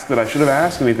didn't ask that I should have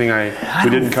asked? Anything we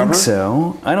didn't cover?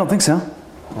 I don't think so.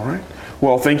 All right.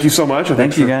 Well, thank you so much.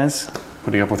 Thank you, guys.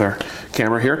 Putting up with our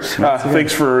camera here.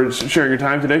 Thanks for sharing your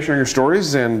time today, sharing your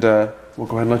stories, and we'll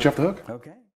go ahead and let you off the hook.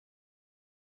 Okay.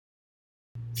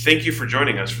 Thank you for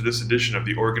joining us for this edition of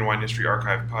the Oregon Wine History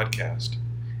Archive podcast.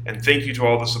 And thank you to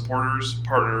all the supporters,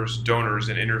 partners, donors,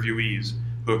 and interviewees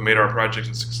who have made our project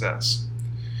a success.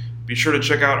 Be sure to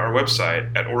check out our website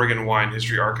at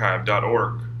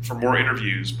OregonWineHistoryArchive.org for more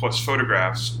interviews, plus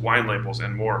photographs, wine labels,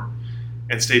 and more.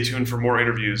 And stay tuned for more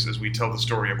interviews as we tell the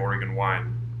story of Oregon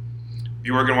wine. The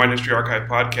Oregon Wine History Archive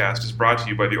podcast is brought to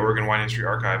you by the Oregon Wine History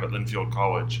Archive at Linfield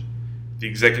College. The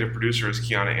executive producer is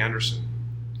Kiana Anderson.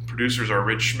 Producers are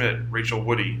Rich Schmidt, Rachel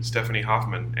Woody, Stephanie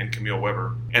Hoffman, and Camille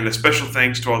Weber. And a special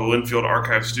thanks to all the Linfield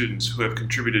Archive students who have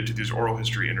contributed to these oral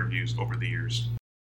history interviews over the years.